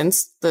 For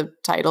instance, the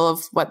title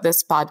of what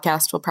this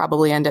podcast will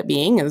probably end up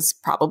being is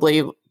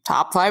probably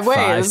top 5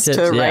 ways tips,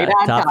 to write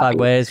ad top copy. 5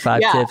 ways,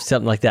 5 tips,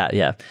 something like that.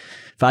 Yeah.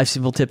 5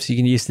 simple tips you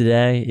can use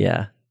today.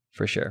 Yeah,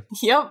 for sure.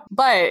 Yep.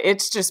 But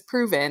it's just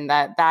proven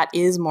that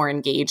is more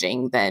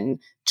engaging than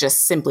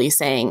just simply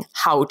saying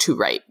how to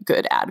write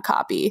good ad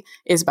copy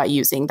is by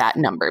using that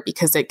number,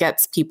 because it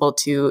gets people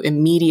to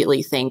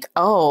immediately think,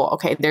 oh,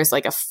 okay,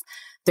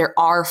 there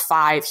are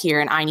 5 here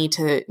and I need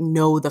to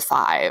know the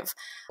 5.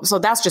 So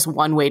that's just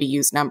one way to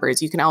use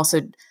numbers. You can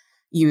also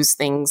use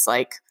things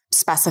like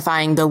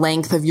specifying the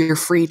length of your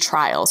free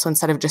trial. So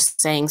instead of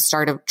just saying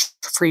start a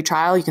free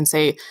trial, you can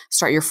say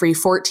start your free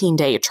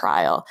 14-day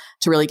trial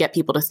to really get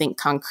people to think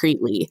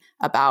concretely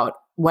about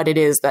what it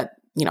is that,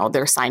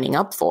 they're signing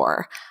up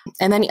for.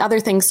 And then other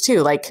things too,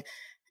 like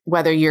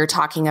whether you're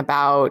trying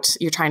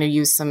to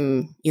use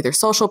some either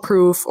social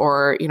proof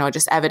or,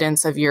 just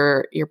evidence of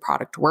your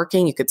product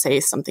working. You could say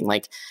something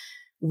like,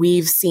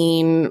 we've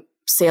seen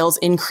sales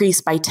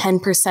increase by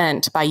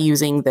 10% by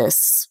using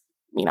this,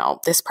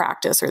 this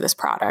practice or this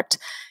product.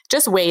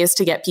 Just ways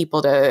to get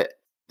people to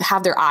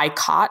have their eye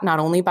caught not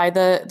only by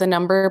the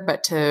number,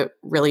 but to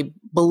really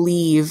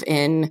believe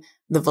in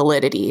the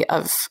validity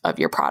of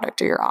your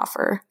product or your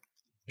offer.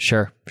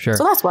 Sure.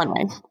 So that's one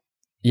way.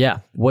 Yeah.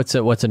 What's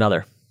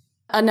another?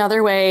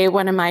 Another way,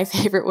 one of my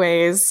favorite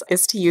ways,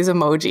 is to use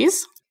emojis.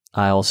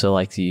 I also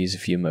like to use a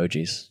few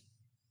emojis.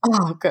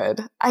 Oh,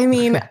 good. I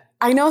mean,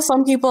 I know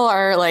some people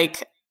are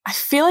like, I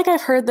feel like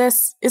I've heard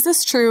this. Is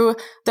this true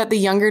that the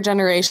younger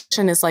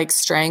generation is like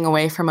straying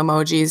away from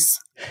emojis?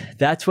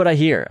 That's what I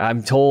hear.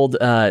 I'm told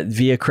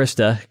via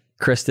Krista.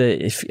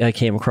 If I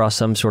came across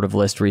some sort of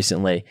list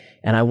recently,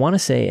 and I want to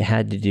say it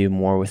had to do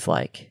more with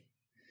like,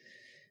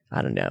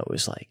 I don't know, it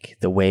was like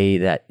the way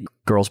that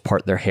girls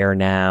part their hair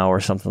now or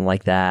something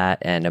like that,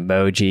 and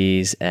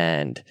emojis,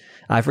 and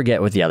I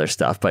forget what the other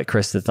stuff, but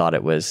Krista thought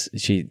it was,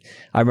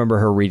 I remember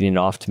her reading it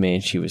off to me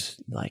and she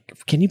was like,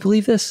 can you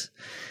believe this?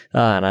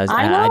 And I was,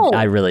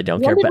 I really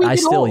don't care, but I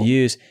still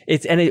use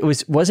it. And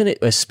wasn't it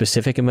a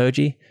specific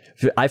emoji?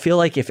 I feel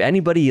like if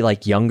anybody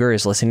like younger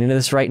is listening to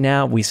this right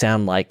now, we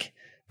sound like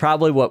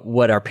probably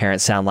what our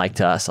parents sound like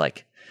to us.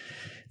 Like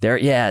they're,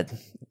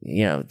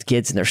 the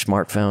kids and their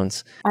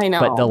smartphones. I know.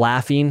 But the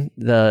laughing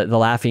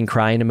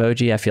crying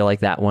emoji, I feel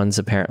like that one's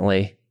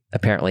apparently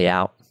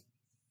out.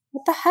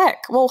 What the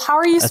heck? Well, how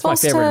are you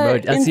supposed to? That's my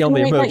favorite emoji. That's the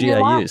only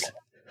emoji I use.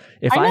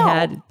 If I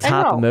had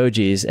top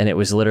emojis and it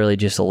was literally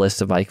just a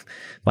list of my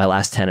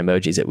last 10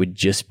 emojis, it would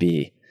just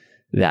be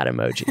that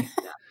emoji.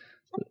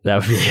 That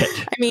would be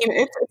it. I mean,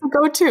 it's a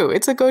go-to.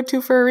 It's a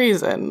go-to for a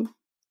reason.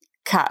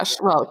 Gosh,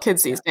 well,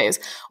 kids these days.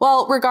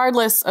 Well,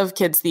 regardless of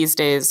kids these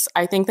days,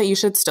 I think that you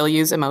should still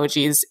use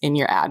emojis in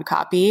your ad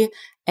copy.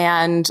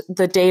 And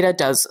the data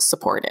does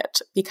support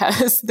it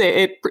because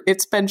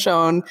it's been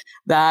shown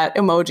that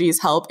emojis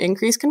help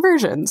increase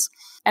conversions.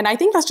 And I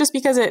think that's just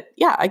because it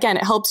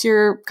helps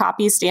your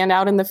copy stand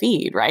out in the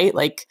feed, right?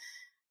 Like,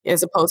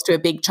 as opposed to a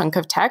big chunk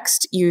of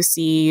text, you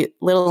see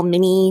little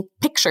mini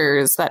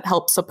pictures that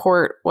help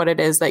support what it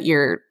is that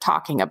you're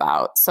talking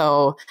about.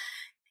 So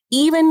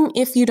even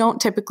if you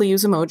don't typically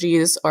use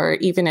emojis, or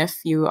even if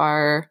you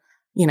are,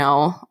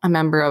 a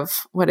member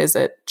of, what is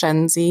it,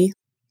 Gen Z?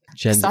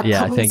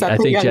 I think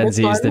Gen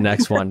Z is the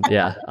next one.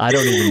 Yeah. I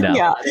don't even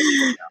know.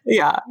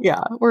 Yeah.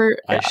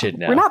 I should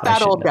know. We're not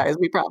that old, guys.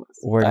 We promise.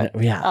 But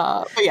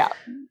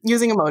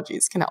using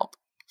emojis can help.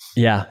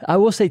 Yeah. I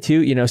will say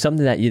too,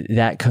 something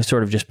that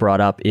sort of just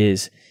brought up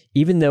is,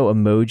 even though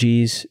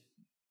emojis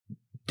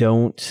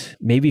don't,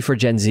 maybe for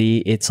Gen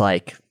Z, it's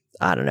like,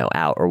 I don't know,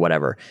 out or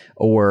whatever,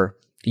 or,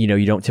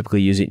 you don't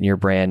typically use it in your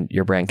brand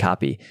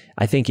copy.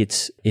 I think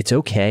it's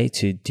okay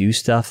to do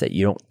stuff that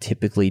you don't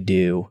typically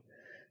do,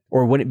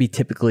 or wouldn't be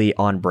typically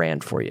on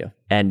brand for you.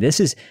 And this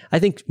is, I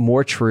think,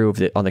 more true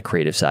on the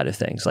creative side of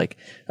things. Like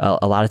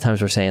a lot of times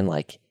we're saying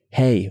like,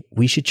 hey,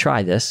 we should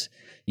try this.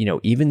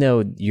 Even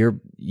though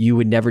you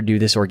would never do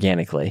this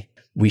organically,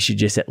 we should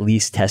just at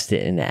least test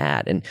it in an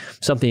ad. And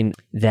something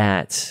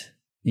that,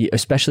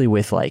 especially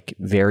with like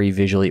very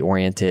visually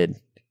oriented,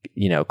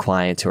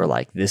 clients who are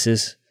like,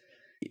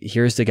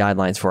 here's the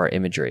guidelines for our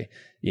imagery.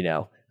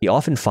 You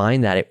often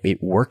find that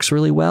it works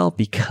really well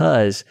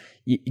because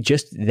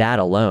just that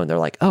alone, they're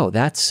like, oh,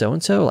 that's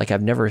so-and-so. Like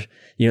I've never,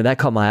 that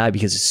caught my eye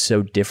because it's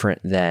so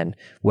different than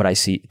what I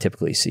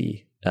typically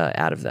see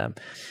out of them.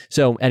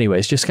 So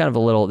anyways, just kind of a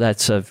little,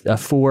 that's a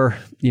 4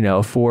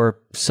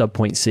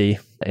 sub-point C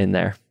in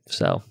there.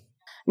 So.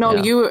 No,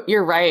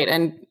 you're right.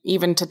 And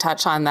even to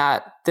touch on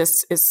that,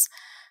 this is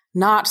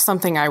not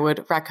something I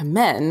would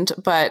recommend,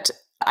 but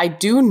I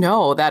do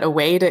know that a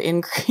way to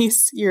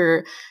increase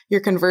your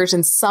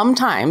conversion,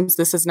 sometimes,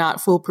 this is not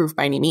foolproof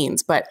by any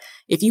means, but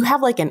if you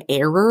have like an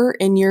error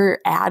in your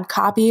ad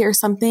copy or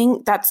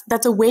something, that's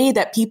a way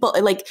that people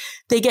like,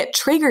 they get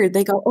triggered.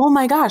 They go, oh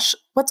my gosh,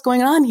 what's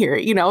going on here?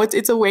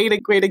 It's a way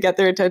to get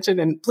their attention.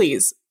 And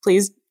please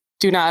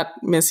do not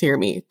mishear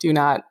me. Do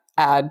not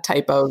add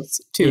typos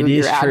to your ad copy. It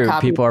is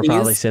true. People are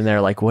probably sitting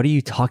there like, what are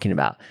you talking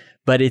about?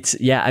 But it's,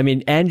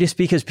 and just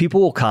because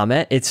people will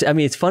comment,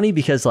 it's funny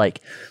because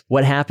like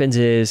what happens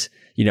is,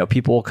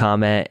 people will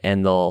comment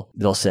and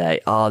they'll say,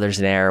 oh, there's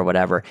an error or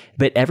whatever.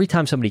 But every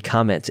time somebody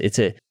comments,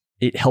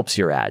 it helps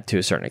your ad to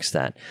a certain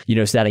extent.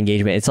 It's that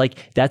engagement. It's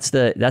like, that's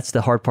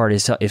the hard part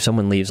is if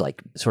someone leaves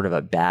like sort of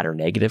a bad or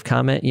negative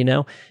comment,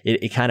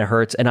 it kind of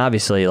hurts. And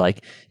obviously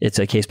like it's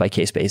a case by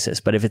case basis,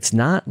 but if it's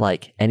not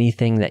like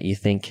anything that you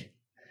think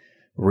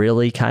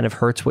really kind of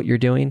hurts what you're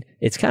doing,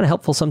 it's kind of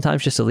helpful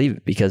sometimes just to leave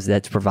it because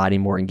that's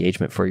providing more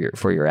engagement for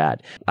your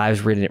ad. I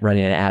was running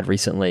an ad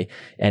recently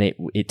and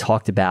it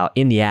talked about,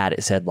 in the ad,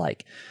 it said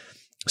like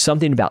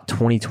something about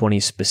 2020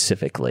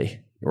 specifically,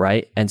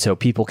 right? And so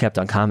people kept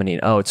on commenting,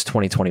 oh, it's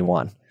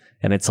 2021.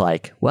 And it's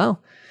like,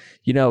 well,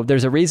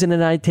 there's a reason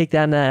and I take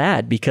that in that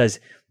ad because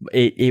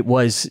it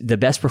was the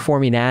best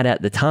performing ad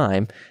at the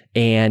time.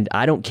 And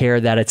I don't care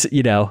that it's,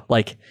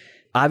 like,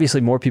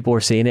 obviously more people were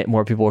seeing it,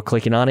 more people were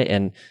clicking on it,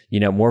 and,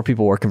 more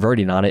people were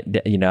converting on it,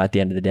 at the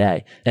end of the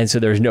day. And so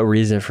there's no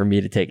reason for me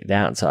to take it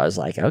down. So I was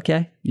like,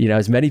 okay,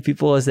 as many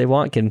people as they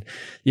want can,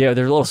 there's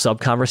little sub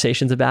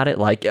conversations about it.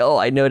 Like, oh,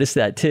 I noticed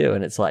that too.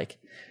 And it's like,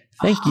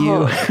 thank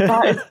you.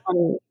 That is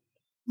funny.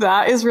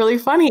 That is really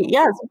funny.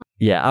 Yes.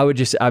 Yeah,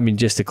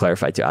 just to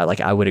clarify too,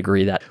 I would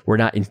agree that we're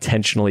not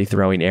intentionally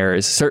throwing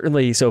errors.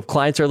 Certainly, so if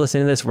clients are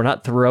listening to this, we're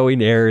not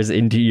throwing errors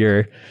into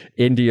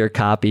your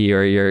copy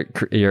or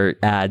your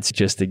ads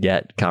just to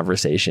get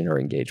conversation or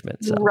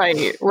engagement. So.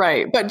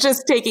 Right. But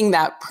just taking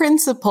that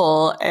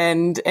principle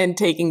and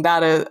taking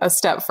that a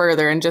step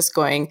further and just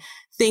going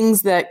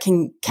things that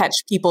can catch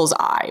people's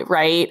eye,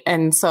 right?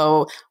 And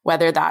so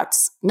whether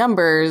that's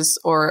numbers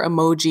or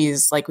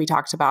emojis, like we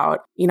talked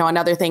about,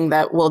 another thing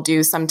that we'll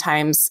do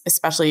sometimes,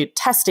 especially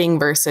testing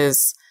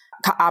versus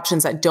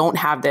options that don't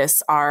have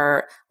this,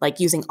 are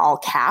like using all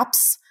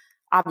caps.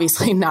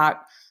 Obviously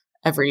not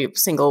every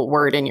single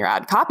word in your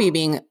ad copy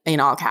being in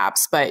all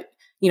caps, but,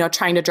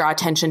 trying to draw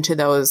attention to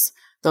those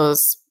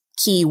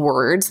key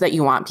words that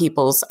you want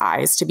people's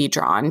eyes to be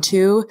drawn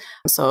to.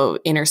 So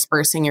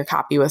interspersing your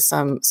copy with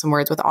some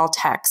words with all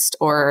text,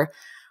 or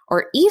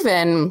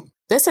even,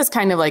 this is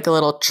kind of like a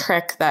little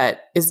trick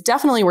that is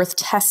definitely worth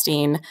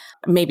testing,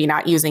 maybe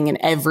not using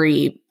in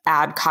every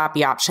ad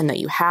copy option that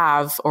you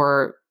have,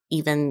 or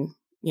even,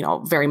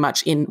 very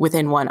much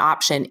within one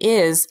option,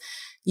 is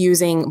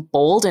using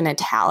bold and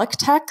italic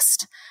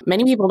text.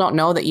 Many people don't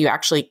know that you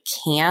actually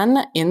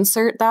can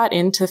insert that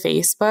into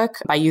Facebook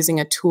by using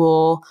a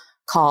tool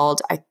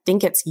called, I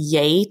think it's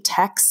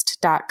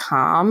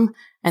yaytext.com.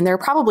 And there are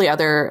probably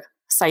other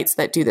sites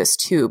that do this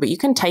too, but you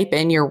can type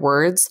in your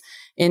words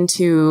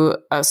into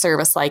a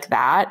service like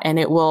that, and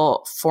it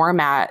will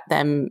format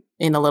them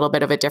in a little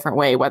bit of a different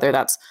way, whether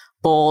that's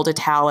bold,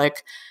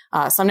 italic.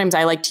 Sometimes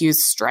I like to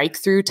use strike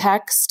through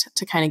text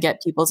to kind of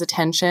get people's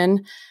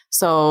attention.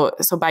 So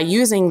by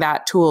using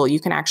that tool, you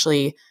can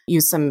actually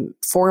use some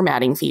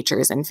formatting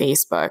features in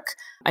Facebook.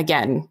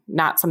 Again,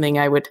 not something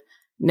I would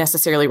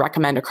necessarily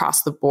recommend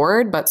across the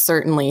board, but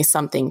certainly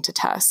something to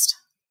test.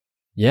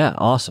 Yeah,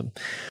 awesome.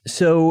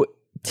 So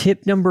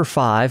tip number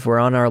 5, we're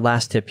on our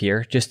last tip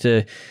here. Just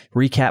to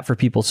recap for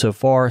people so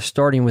far,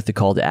 starting with the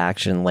call to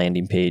action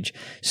landing page,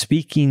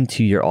 speaking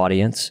to your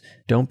audience,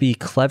 don't be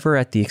clever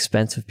at the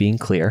expense of being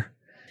clear.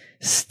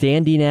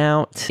 Standing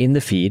out in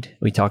the feed.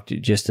 We talked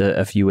just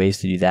a few ways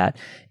to do that.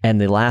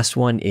 And the last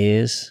one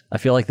is, I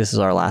feel like this is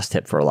our last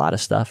tip for a lot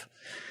of stuff.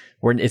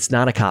 It's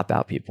not a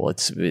cop-out, people.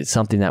 It's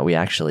something that we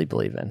actually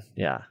believe in.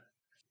 Yeah.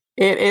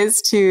 It is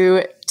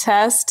to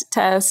test.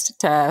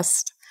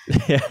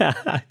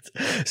 Yeah.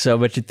 So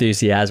much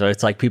enthusiasm.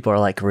 It's like people are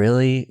like,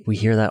 really? We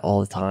hear that all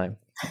the time.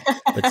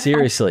 But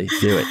seriously,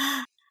 do it.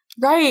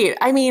 Right.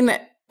 I mean,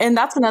 and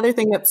that's another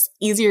thing that's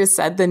easier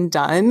said than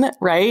done,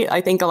 right?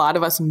 I think a lot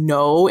of us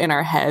know in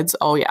our heads,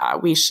 oh yeah,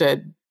 we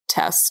should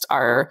test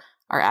our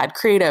ad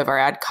creative, our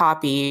ad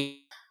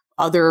copy,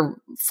 other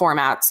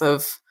formats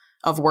of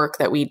work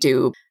that we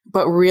do.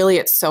 But really,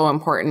 it's so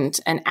important.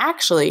 And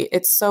actually,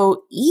 it's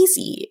so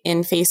easy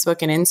in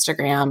Facebook and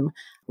Instagram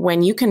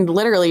when you can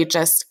literally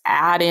just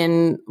add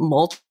in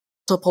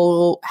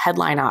multiple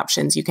headline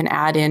options. You can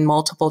add in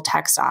multiple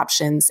text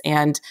options.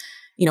 And,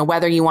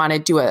 whether you want to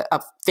do a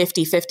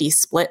 50-50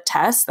 split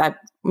test, that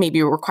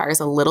maybe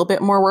requires a little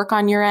bit more work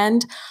on your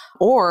end,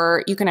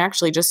 or you can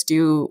actually just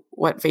do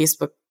what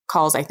Facebook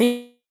calls, I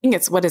think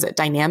it's,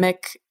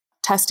 dynamic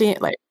testing?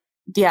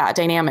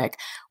 Dynamic,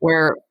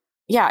 where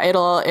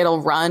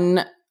it'll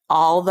run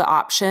all the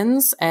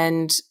options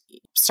and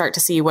start to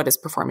see what is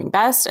performing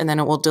best. And then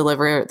it will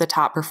deliver the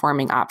top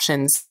performing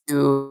options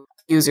to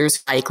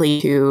users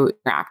likely to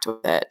interact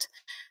with it.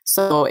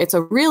 So it's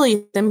a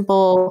really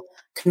simple,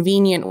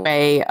 convenient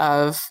way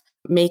of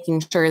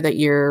making sure that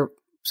your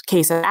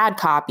case of ad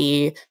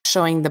copy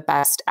showing the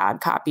best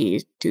ad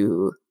copy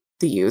to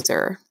the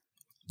user.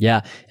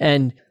 Yeah.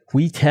 And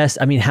we test,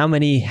 how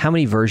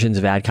many versions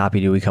of ad copy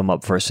do we come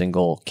up for a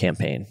single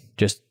campaign?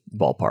 Just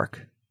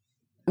ballpark.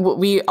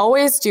 We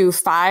always do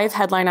 5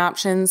 headline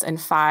options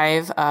and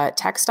 5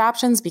 text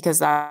options, because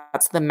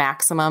that's the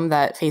maximum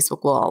that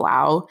Facebook will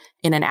allow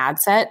in an ad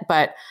set.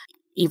 But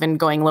even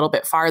going a little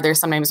bit farther,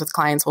 sometimes with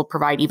clients, we'll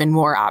provide even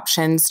more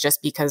options,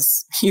 just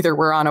because either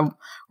we're on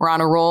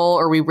a roll,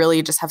 or we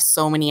really just have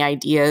so many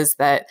ideas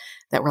that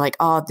we're like,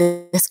 oh,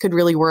 this could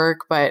really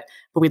work, but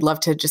we'd love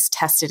to just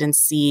test it and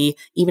see,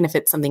 even if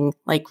it's something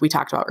like we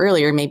talked about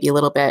earlier, maybe a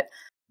little bit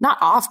not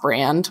off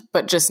brand,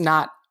 but just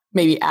not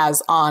maybe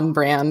as on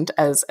brand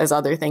as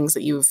other things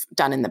that you've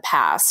done in the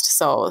past.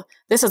 So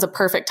this is a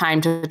perfect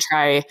time to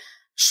try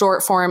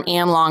short form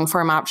and long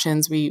form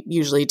options. We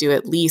usually do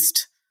at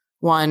least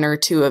 1 or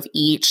 2 of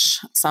each,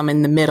 some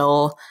in the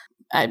middle.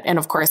 And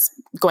of course,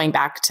 going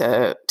back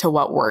to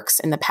what works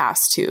in the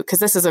past too, because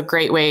this is a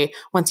great way,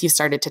 once you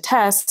started to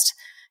test,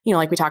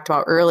 like we talked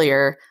about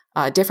earlier,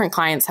 different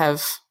clients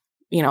have,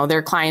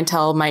 their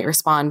clientele might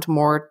respond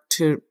more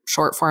to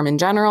short form in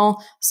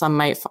general. Some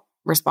might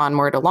respond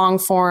more to long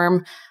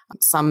form.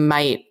 Some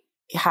might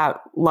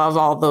love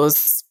all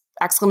those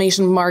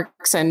exclamation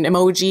marks and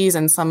emojis,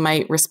 and some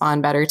might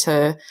respond better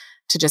to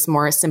just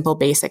more simple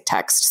basic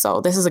text.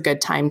 So this is a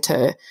good time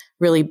to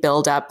really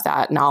build up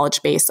that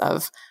knowledge base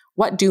of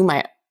what do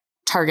my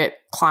target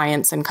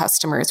clients and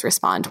customers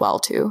respond well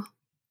to.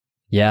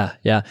 Yeah.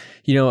 Yeah.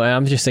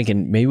 I'm just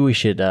thinking maybe we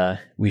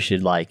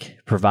should like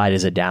provide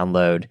as a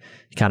download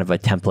kind of a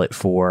template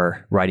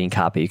for writing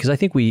copy. Cause I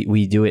think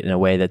we do it in a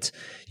way that's,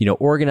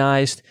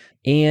 organized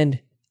and,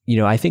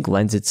 I think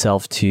lends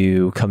itself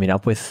to coming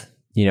up with,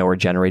 or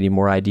generating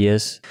more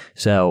ideas.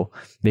 So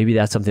maybe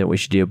that's something that we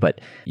should do.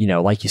 But,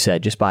 like you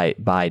said, just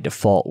by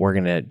default, we're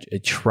going to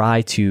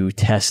try to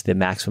test the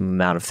maximum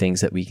amount of things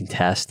that we can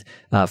test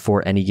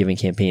for any given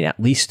campaign, at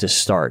least to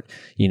start,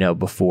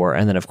 before.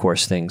 And then, of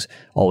course, things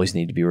always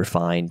need to be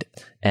refined.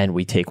 And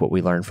we take what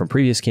we learned from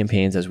previous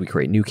campaigns as we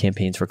create new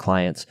campaigns for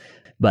clients.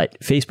 But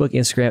Facebook,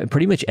 Instagram,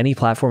 pretty much any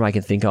platform I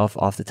can think of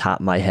off the top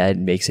of my head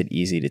makes it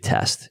easy to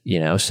test,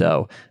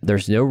 so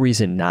there's no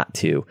reason not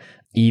to.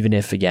 Even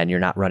if, again, you're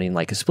not running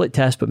like a split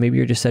test, but maybe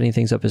you're just setting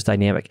things up as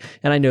dynamic.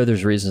 And I know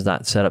there's reasons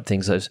not to set up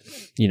things as,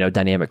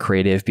 dynamic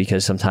creative,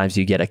 because sometimes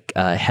you get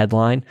a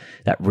headline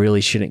that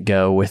really shouldn't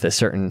go with a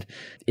certain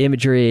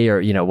imagery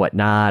or,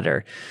 whatnot.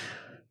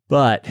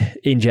 But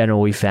in general,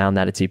 we found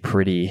that it's a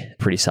pretty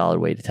solid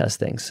way to test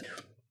things.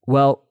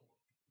 Well,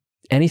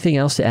 anything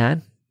else to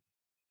add?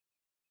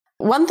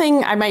 One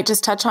thing I might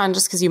just touch on,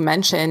 just because you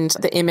mentioned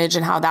the image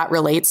and how that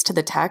relates to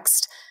the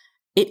text,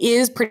 it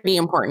is pretty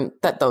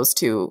important that those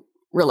two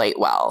relate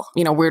well.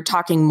 We're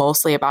talking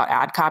mostly about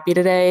ad copy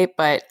today,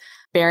 but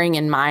bearing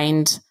in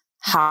mind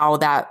how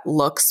that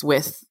looks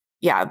with,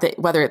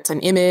 whether it's an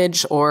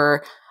image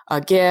or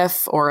a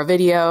GIF or a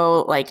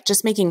video, like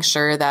just making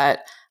sure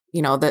that,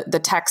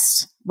 the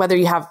text, whether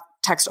you have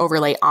text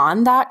overlay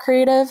on that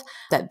creative,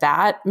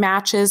 that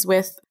matches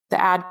with the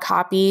ad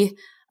copy.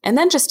 And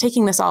then just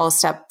taking this all a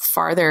step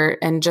farther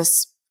and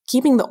just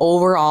keeping the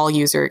overall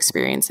user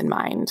experience in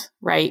mind,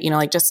 right?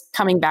 Like just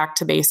coming back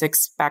to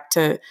basics, back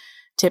to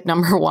tip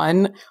number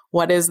 1,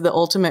 what is the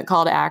ultimate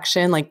call to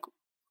action? Like,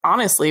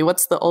 honestly,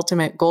 what's the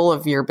ultimate goal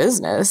of your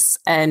business?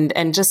 And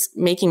just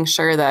making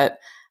sure that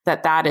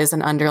is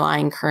an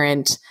underlying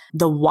current,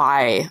 the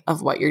why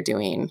of what you're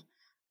doing.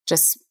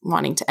 Just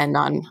wanting to end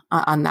on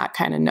that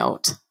kind of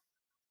note.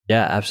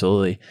 Yeah,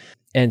 absolutely.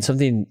 And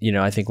something,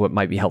 I think what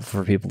might be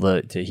helpful for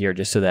people to hear,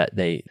 just so that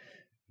they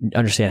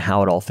understand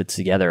how it all fits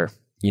together.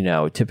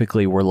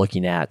 Typically we're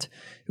looking at,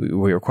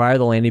 we require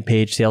the landing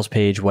page, sales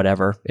page,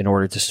 whatever, in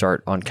order to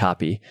start on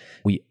copy.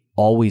 We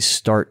always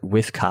start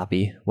with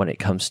copy when it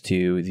comes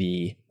to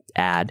the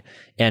ad.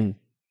 And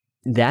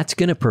that's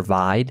going to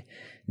provide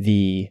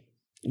the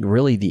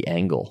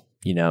angle,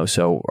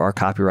 so our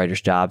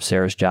copywriter's job,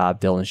 Sarah's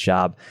job, Dylan's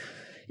job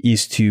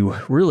is to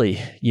really,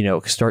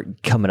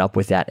 start coming up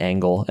with that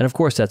angle. And of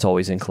course, that's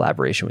always in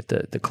collaboration with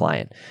the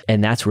client.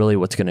 And that's really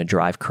what's going to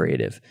drive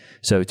creative.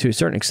 So to a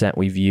certain extent,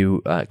 we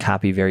view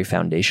copy very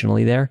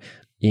foundationally there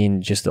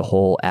in just the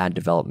whole ad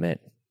development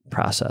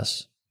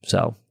process.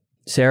 So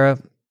Sarah,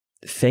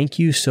 thank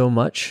you so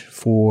much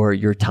for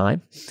your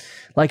time.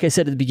 Like I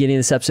said at the beginning of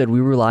this episode, we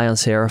rely on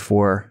Sarah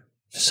for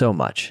so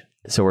much.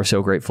 So we're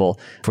so grateful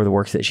for the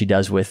work that she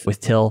does with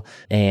Till,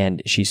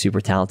 and she's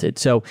super talented.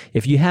 So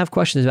if you have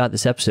questions about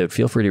this episode,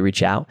 feel free to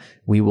reach out.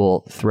 We will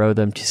throw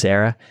them to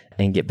Sarah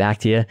and get back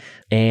to you.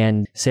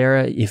 And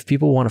Sarah, if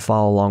people want to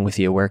follow along with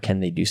you, where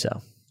can they do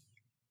so?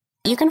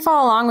 You can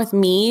follow along with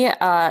me,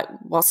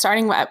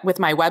 starting with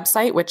my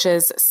website, which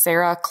is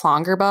Sarah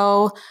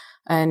Klongerbow.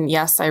 And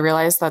yes, I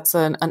realize that's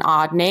an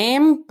odd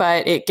name,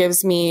 but it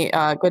gives me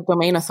good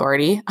domain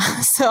authority.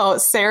 So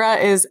Sarah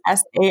is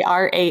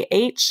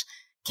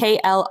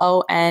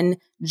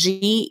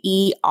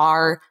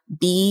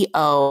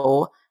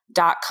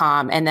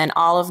SarahKlongerbo.com. And then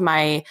all of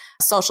my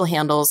social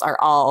handles are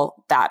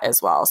all that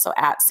as well. So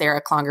at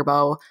Sarah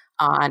Klongerbow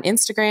on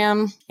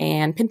Instagram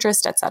and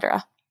Pinterest,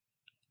 etc.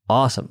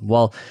 Awesome.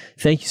 Well,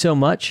 thank you so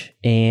much.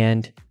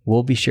 And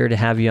we'll be sure to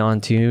have you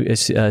on too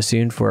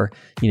soon for,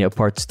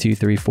 parts 2,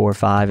 3, 4,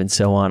 5, and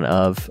so on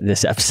of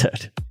this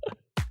episode.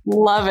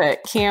 Love it.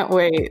 Can't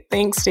wait.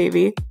 Thanks,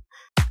 Davey.